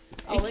podcast.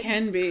 it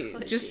can be.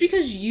 could Just be.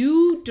 because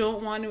you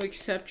don't want to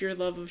accept your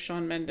love of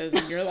Shawn Mendes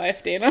in your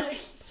life, Dana.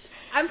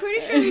 I'm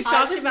pretty sure we've I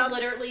talked was about.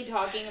 literally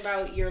talking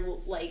about your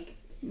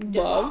Love.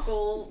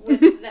 debacle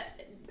with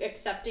that,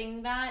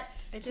 accepting that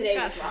I just today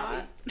got with Robbie.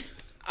 hot.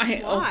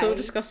 I also Why?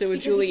 discussed it with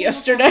Because Julie he came up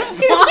yesterday.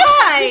 He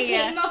Why?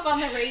 came up on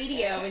the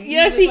radio. And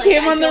Yes, he, was he like,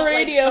 came I on the don't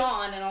radio. Like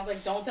Shawn, and I was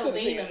like, don't tell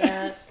Dana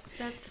that.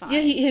 That's fine. Yeah,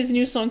 his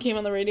new song came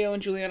on the radio,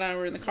 and Julie and I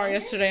were in the car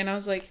yesterday, and I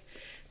was like,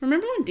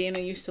 remember when Dana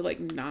used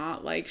to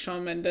not like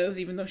Shawn Mendes,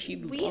 even though she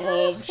We had a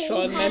loved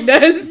whole Shawn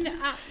Mendes?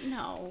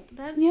 No,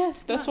 that.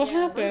 Yes, that's what Yeah,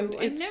 happened.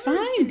 I It's never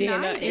fine, Dana.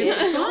 denied it.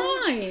 It's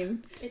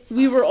fine. It's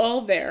We were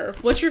all there.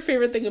 What's your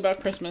favorite thing about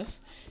Christmas?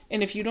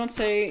 And if you don't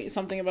say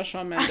something about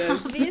Shawn Mendes,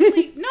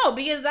 Obviously, no,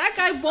 because that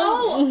guy won't.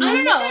 Oh, no, I no,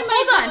 think no. I might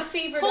have Hold a on.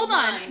 favorite Hold of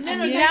on. mine. No, I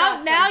no. think Now,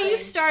 about now something.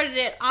 you've started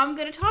it. I'm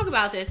gonna talk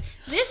about this.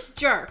 This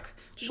jerk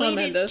Shawn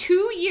waited Mendes.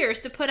 2 years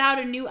to put out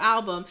a new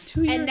album,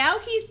 2 years. and now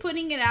he's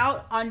putting it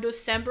out on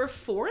December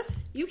 4th.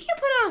 You can't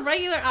put out a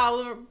regular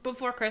album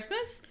before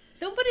Christmas.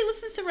 Nobody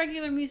listens to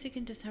regular music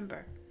in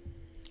December.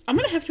 I'm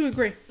gonna have to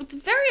agree. It's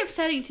very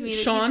upsetting to me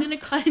that Shawn? he's going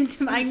to cut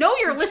into. I know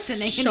you're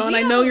listening. and Shawn, we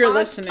I have know a you're lot to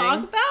listening.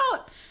 Talk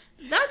about.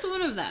 That's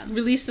one of them.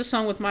 Release the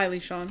song with Miley,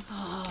 Shawn.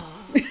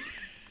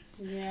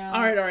 Yeah.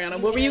 All right, Ariana,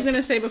 what were you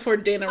gonna say before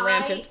Dana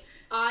ranted?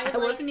 I I like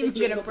wasn't the even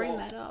gonna Jingle bring Ball.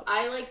 that up.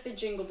 I like the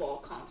Jingle Ball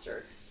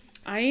concerts.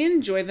 I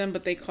enjoy them,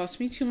 but they cost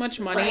me too much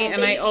money, Right.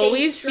 and They I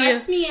always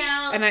stress feel me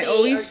out. and I They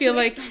always are feel too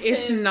like it's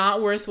expensive.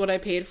 not worth what I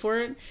paid for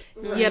it.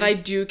 Right. Yet I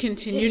do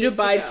continue to Continue to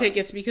buy go.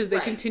 tickets because they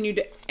Right. continue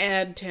to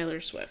add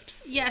Taylor Swift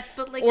Yes,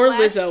 but like or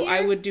last Lizzo. year,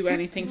 I would do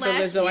anything for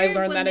last Lizzo. I year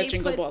learned when that they at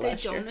Jingle put Ball the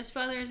last year. Jonas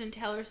Brothers and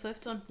Taylor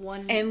Swift on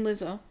one And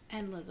Lizzo.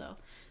 and Lizzo.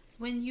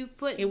 When you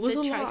put It was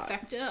the a lot.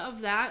 trifecta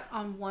of that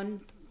on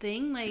one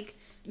thing, like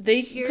They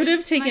Here's could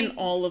have taken my-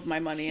 all of my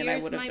money, and I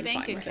here's would have my been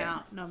bank fine with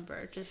account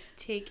number. Just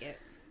take it.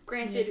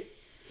 Granted,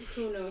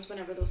 who knows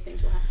whenever those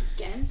things will happen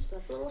again, so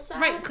that's a little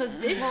sad. Right, because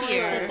this Well,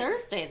 year it's a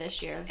Thursday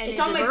this year. and It's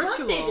on my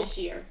virtual. birthday this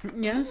year. it.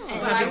 Yes. And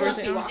But I happy will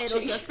birthday. be watching.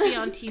 it'll just be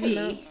on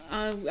TV.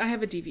 I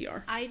have a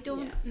DVR. I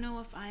don't Yeah. know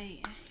if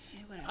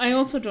whatever. I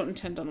also don't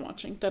intend on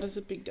watching. That is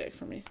a big day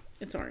for me.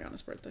 It's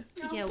Ariana's birthday.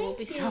 Yeah, we'll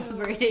be thank you.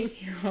 celebrating.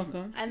 You're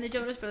welcome. And the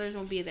Jonas Brothers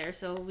won't be there,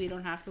 so we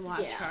don't have to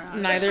watch Yeah. her.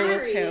 Neither will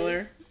Harry's-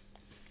 Taylor.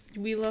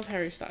 We love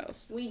Harry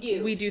Styles. We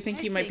do. We do think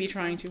I he might be think so.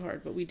 trying too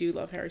hard, but we do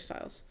love Harry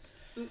Styles.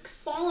 I'm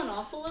falling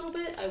off a little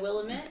bit, I will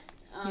admit.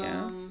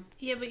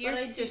 Yeah, but your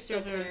But I do still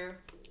sisters are. care.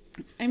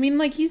 I mean,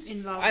 like he's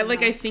Involved I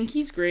enough. I think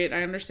he's great.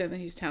 I understand that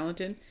he's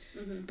talented,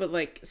 Mm-hmm. but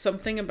like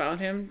something about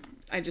him,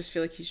 I just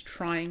feel like he's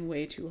trying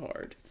way too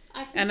hard,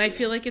 I can and see I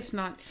feel like it's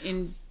not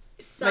in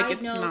that. Side like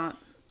it's note, not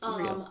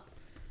real.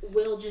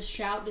 We'll just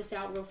shout this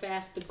out real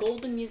fast. The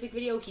Golden music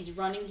video, he's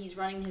running.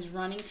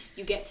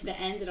 You get to the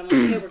end, and I'm like,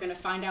 okay, we're gonna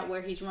find out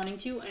where he's running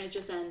to, and it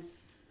just ends.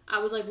 I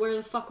was like, where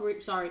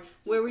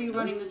were you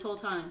running this whole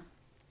time?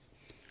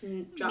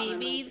 And dropped my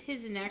Maybe mic.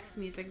 his next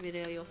music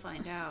video you'll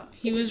find out.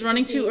 He was it's a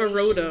running to continuation.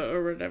 Eroda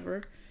or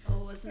whatever, Oh,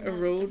 wasn't that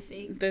Erode,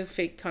 fake? the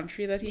fake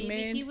country that he Maybe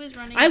made. he was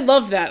running. I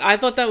love that. I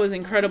thought that was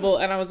incredible,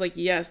 and I was like,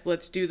 yes,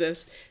 let's do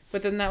this.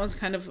 But then that was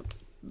kind of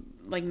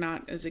like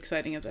not as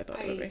exciting as I thought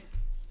it would be.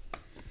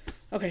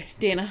 Okay,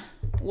 Dana,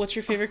 what's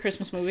your favorite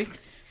Christmas movie?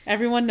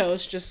 Everyone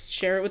knows. Just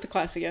share it with the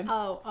class again.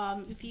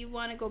 If you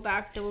want to go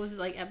back to what was it,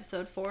 like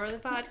episode 4 of the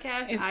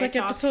podcast, It's I like talked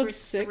episode for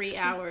 6. 3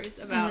 hours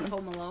about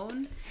Home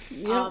Alone.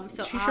 Yep,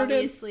 So she sure did.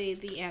 obviously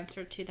the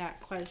answer to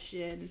that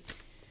question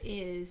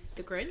is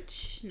The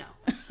Grinch. No.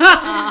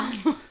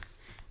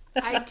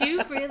 I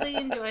do really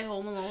enjoy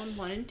Home Alone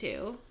 1 and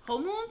 2.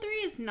 Home Alone 3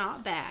 is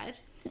not bad,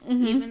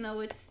 even though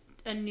it's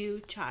a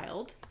new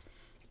child.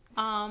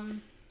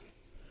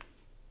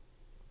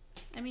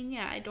 I mean,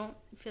 yeah, I don't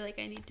feel like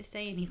I need to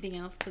say anything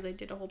else because I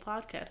did a whole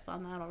podcast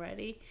on that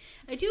already.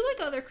 I do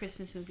like other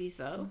Christmas movies,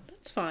 though.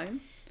 That's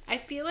fine. I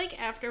feel like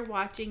after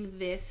watching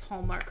this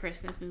Hallmark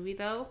Christmas movie,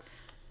 though,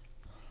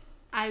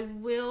 I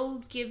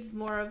will give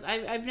more of...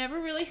 I've never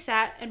really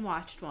sat and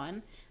watched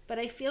one, but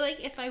I feel like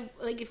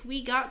if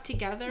we got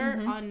together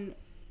on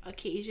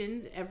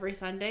occasions every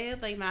Sunday,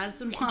 like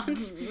Madison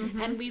wants,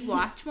 and we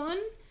watch one,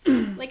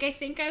 like, I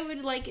think I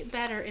would like it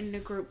better in a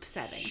group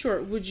setting.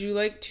 Sure. Would you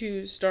like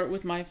to start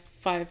with my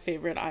 5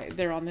 favorite?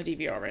 They're on the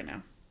DVR right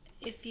now.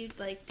 If you'd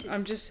like to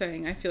I'm just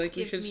saying. I feel like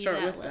we give should me start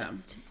that with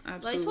list. them. Well,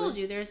 Absolutely. I told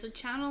you, there's a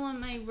channel on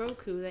my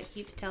Roku that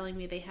keeps telling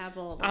me they have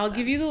all of I'll them.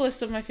 give you the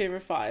list of my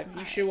favorite 5. You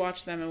Alright. should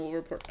watch them, and we'll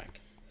report back.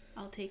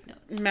 I'll take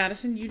notes.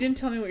 Madison, you didn't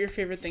tell me what your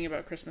favorite thing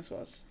about Christmas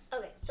was.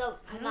 Okay, so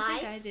I don't my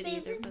think I did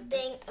either, favorite but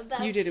thing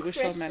about You did it with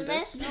Shawn Christmas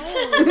Mendes.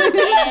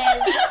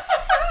 is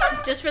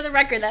Just for the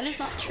record, that is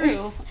not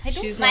true. I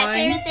don't. She's my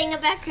lying. favorite thing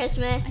about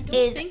Christmas I don't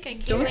is think I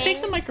can. Don't doing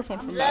take the microphone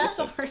from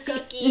Madison. the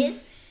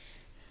cookies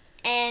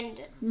and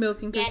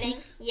Milk and getting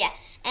cookies.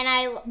 and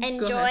I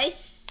enjoy ahead.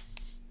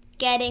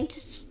 getting to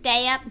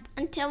stay up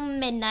until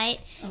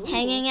midnight,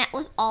 hanging out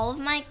with all of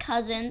my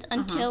cousins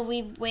until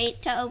we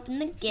wait to open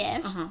the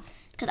gifts.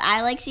 Because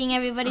I like seeing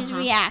everybody's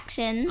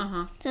reaction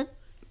to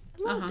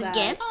the that.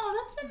 gifts.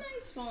 Oh, that's a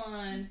nice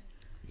one.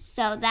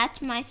 So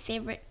that's my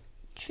favorite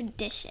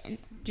tradition.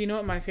 Do you know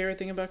what my favorite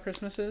thing about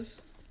Christmas is?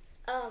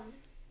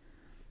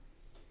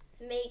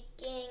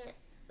 Making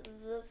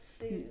the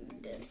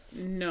food.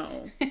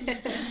 No.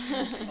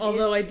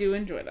 Although I do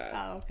enjoy that.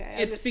 Oh, okay.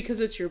 It's because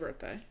it's your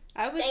birthday.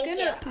 I was Thank gonna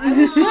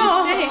you.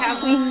 say,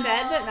 have we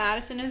said that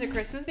Madison is a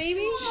Christmas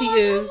baby? She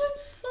is.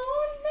 So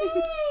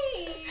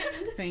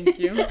nice. Thank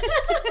you.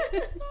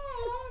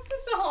 Oh, this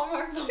is a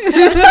Hallmark.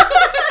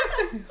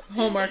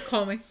 Hallmark,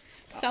 call me.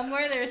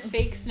 Somewhere there's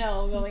fake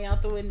snow going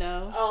out the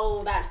window.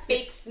 Oh, that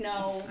fake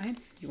snow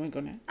You want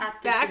to go now? at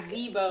the Back-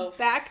 gazebo.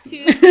 Back to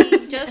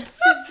the just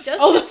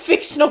Oh, the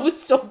fake snow was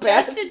so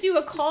bad. just to do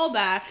a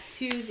callback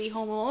to the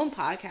Home Alone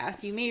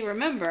podcast, you may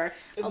remember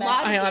a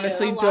lot. I of,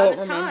 honestly a lot don't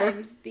of remember.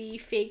 times the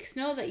fake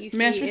snow that you see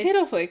Mashed is,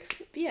 potato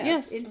flakes. yeah,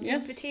 Yes, instant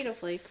yes. potato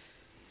flakes.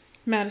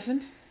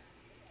 Madison,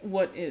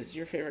 what is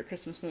your favorite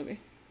Christmas movie?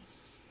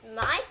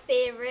 My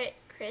favorite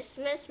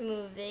Christmas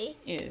movie.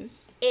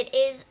 Is It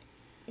is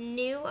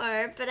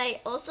newer, but I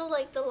also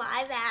like the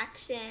live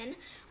action.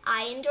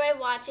 I enjoy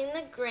watching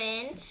The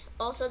Grinch,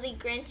 also The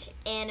Grinch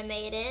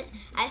animated.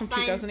 I from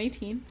find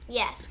 2018.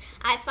 yes,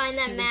 I find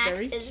that He was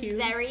Max very is cute.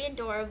 very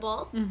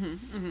adorable,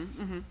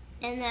 and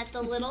that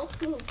the little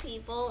Who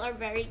people are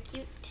very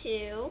cute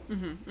too.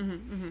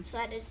 So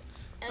that is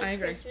a I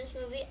agree. Christmas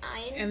movie I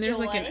enjoy. And there's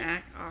like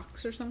an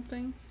ox or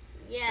something.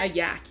 yes. A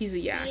yak. He's a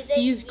yak. He's a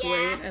He's yak.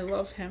 great. I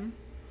love him.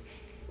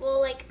 Well,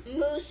 like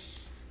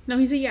moose. No,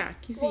 he's a yak.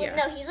 He's a Well, yak.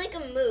 no, he's like a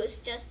moose,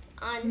 just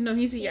on. No,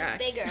 he's a he's yak.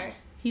 bigger.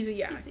 He's a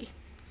yak.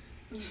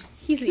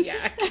 He's a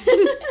yak.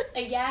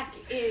 A yak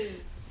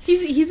is.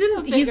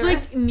 He's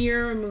like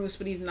near a moose,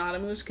 but he's not a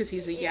moose because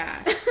he's a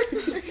yak.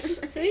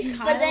 So he's kind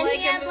But of then like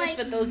he had a moose, like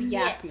but those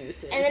yak yeah.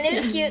 mooses. And then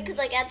it was cute because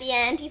like at the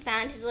end he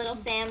found his little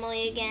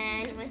family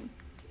again. With,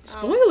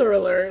 Spoiler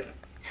alert.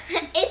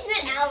 it's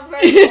been out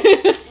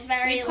for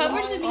very We've covered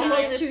long the time.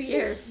 Almost 2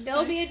 years.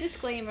 There'll be a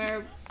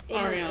disclaimer in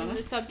Ariana.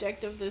 the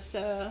subject of this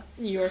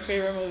Your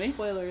favorite movie?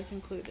 spoilers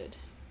included.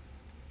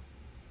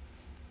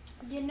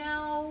 You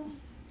know,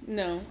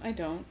 No, I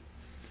don't.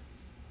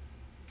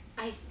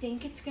 I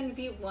think it's gonna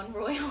be One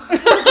Royal.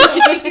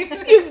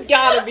 You've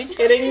gotta be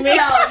kidding me.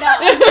 No,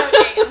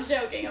 I'm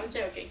joking.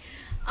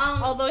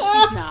 Although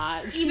she's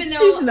not. Even though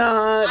She's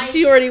not. I-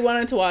 She already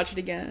wanted to watch it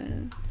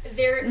again.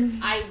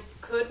 I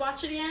could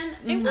watch it again.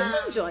 It was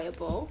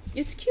enjoyable.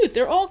 It's cute.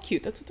 They're all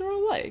cute. That's what they're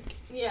all like.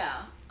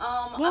 Yeah.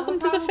 Welcome I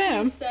would to the probably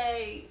fam.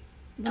 Say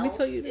Let me Elf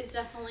tell you. is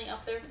definitely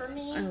up there for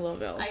me. I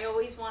love Elf. I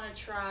always want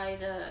to try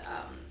the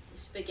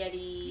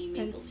spaghetti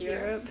maple And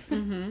syrup,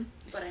 Mm-hmm.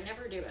 but I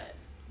never do it.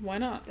 Why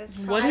not? That's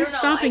What I is don't know,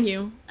 stopping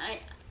you? I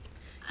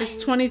It's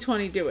I'm-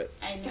 2020. Do it.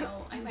 I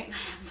know I might not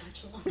have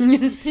much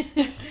longer.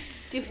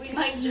 Do, We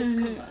might just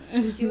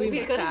combust. do We a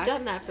could have TikTok.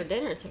 done that for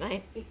dinner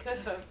tonight. We could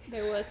have.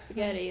 There was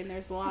spaghetti and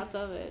there's lots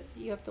of it.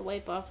 You have to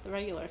wipe off the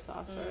regular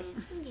sauce first.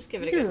 Just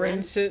give it You a can good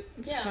rinse rinse. it.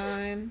 It's Yeah.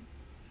 fine.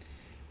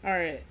 All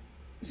right,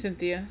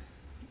 Cynthia.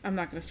 I'm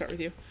not gonna start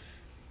with you.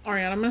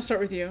 Ariana, I'm gonna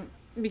start with you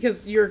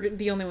because you're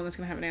the only one that's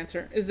gonna have an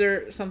answer. Is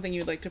there something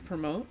you'd like to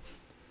promote?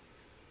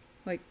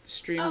 Like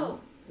stream? Oh.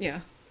 Yeah.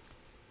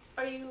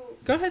 Are you?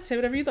 Go ahead. Say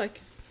whatever you'd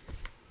like.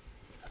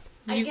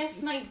 I You-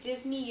 guess my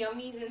Disney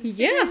Yummies Instagram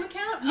Yeah.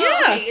 account. Yeah.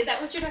 Oh, okay, is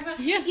that what you're talking about?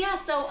 Yeah. Yeah.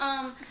 So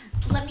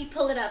let me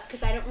pull it up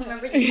because I don't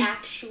remember the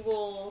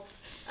actual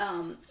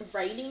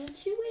writing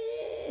to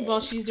it.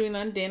 While she's doing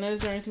that, Dana,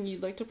 is there anything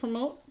you'd like to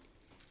promote?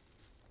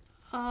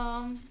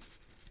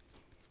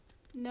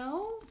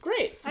 No,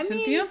 Great. I mean,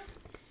 Cynthia?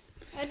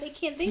 I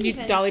can't think You of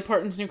it. Dolly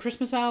Parton's new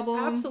Christmas album.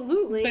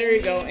 Absolutely. There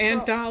you I go. mean,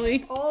 Aunt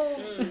Dolly.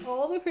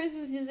 all the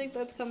Christmas music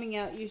that's coming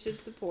out, you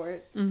should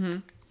support Mm-hmm.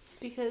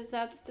 because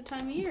that's the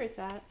time of year it's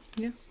at.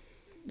 Yes.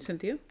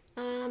 Cynthia?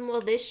 Well,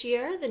 this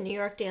year, the New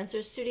York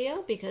Dancers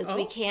Studio, because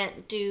we Oh.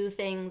 can't do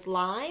things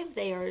live,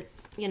 they are,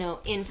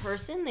 in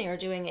person. They are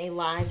doing a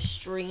live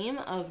stream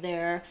of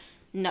their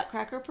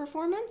Nutcracker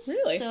performance.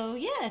 Really? So,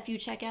 yeah, if you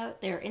check out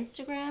their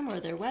Instagram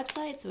or their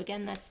website, so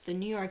again, that's the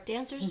New York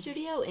Dancers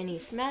Studio in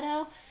East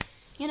Meadow.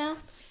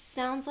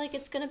 Sounds like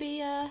it's going to be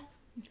a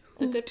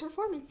good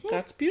performance. Yeah.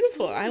 That's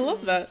beautiful. I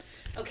love that.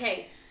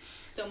 Okay,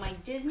 so my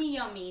Disney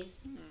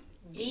Yummies,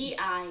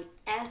 DISNEY,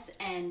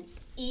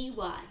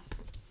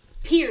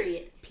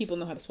 period, People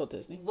know how to spell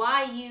Disney.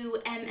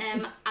 YUMMIES,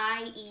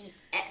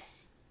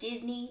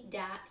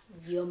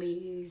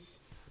 Disney.Yummies.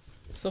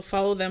 So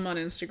follow them on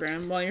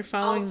Instagram. While you're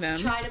following them.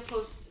 Try to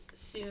post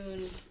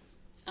soon.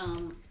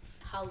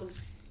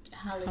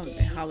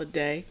 Holiday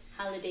Holiday.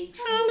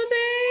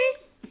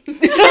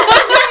 treats.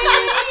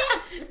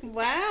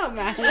 Wow,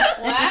 man.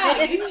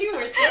 Wow, you two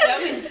are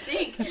so in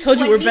sync. I told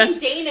you When we're me best.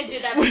 and Dana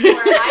did that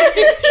before. I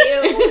said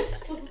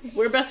ew.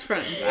 We're best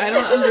friends. I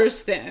don't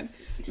understand.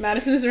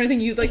 Madison, is there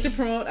anything you'd like to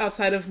promote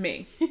outside of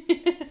me?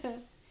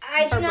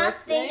 I do Her not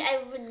birthday? think I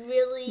would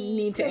really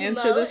Need to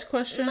answer promote this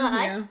question? much.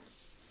 Yeah.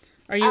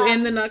 Are you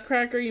in the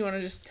Nutcracker? You want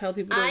to just tell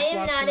people to I am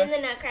watch not the in the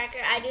Nutcracker.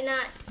 I do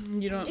not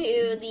You don't.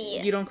 do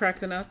the. You don't crack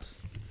the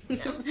nuts. I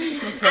Okay,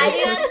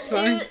 do that's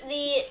not fine. do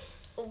the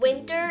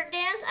winter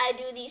dance. I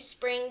do the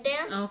spring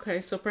dance.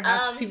 Okay, so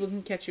perhaps Um, people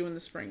can catch you in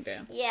the spring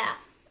dance. Yeah.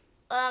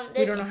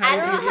 We don't know how I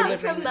don't you know how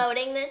live in it.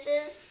 promoting this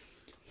is,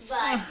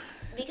 but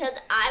because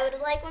I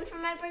would like one for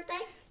my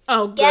birthday.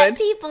 Oh, Get good.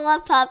 people a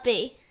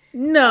puppy.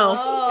 No,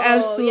 Oh,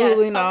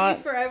 absolutely yes, not.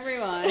 puppies for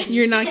everyone.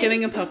 You're not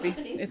getting a puppy.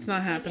 It's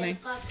not happening.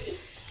 Get a puppy.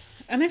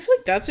 And I feel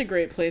like that's a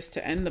great place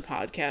to end the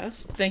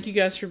podcast. Thank you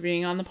guys for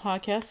being on the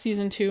podcast.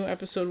 Season 2,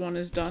 episode 1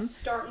 is done.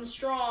 Starting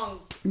strong.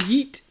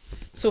 Yeet.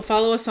 So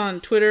follow us on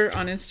Twitter,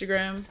 on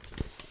Instagram,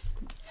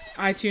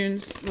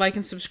 iTunes, like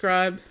and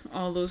subscribe,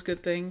 all those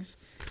good things.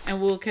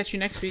 And we'll catch you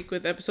next week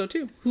with episode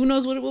 2. Who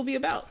knows what it will be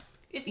about?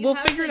 If you We'll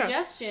have figure it out.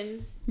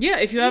 suggestions, Yeah,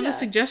 if you have a Yes.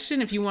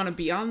 suggestion, if you want to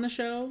be on the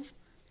show,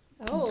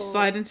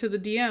 slide into the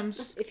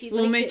DMs. If you'd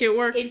We'll like make to it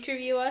work.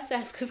 interview us,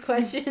 ask us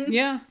questions.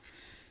 Yeah.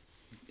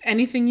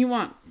 Anything you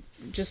want.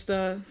 Just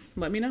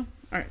let me know.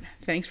 All right.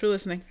 Thanks for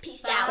listening.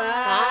 Peace out.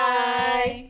 Bye.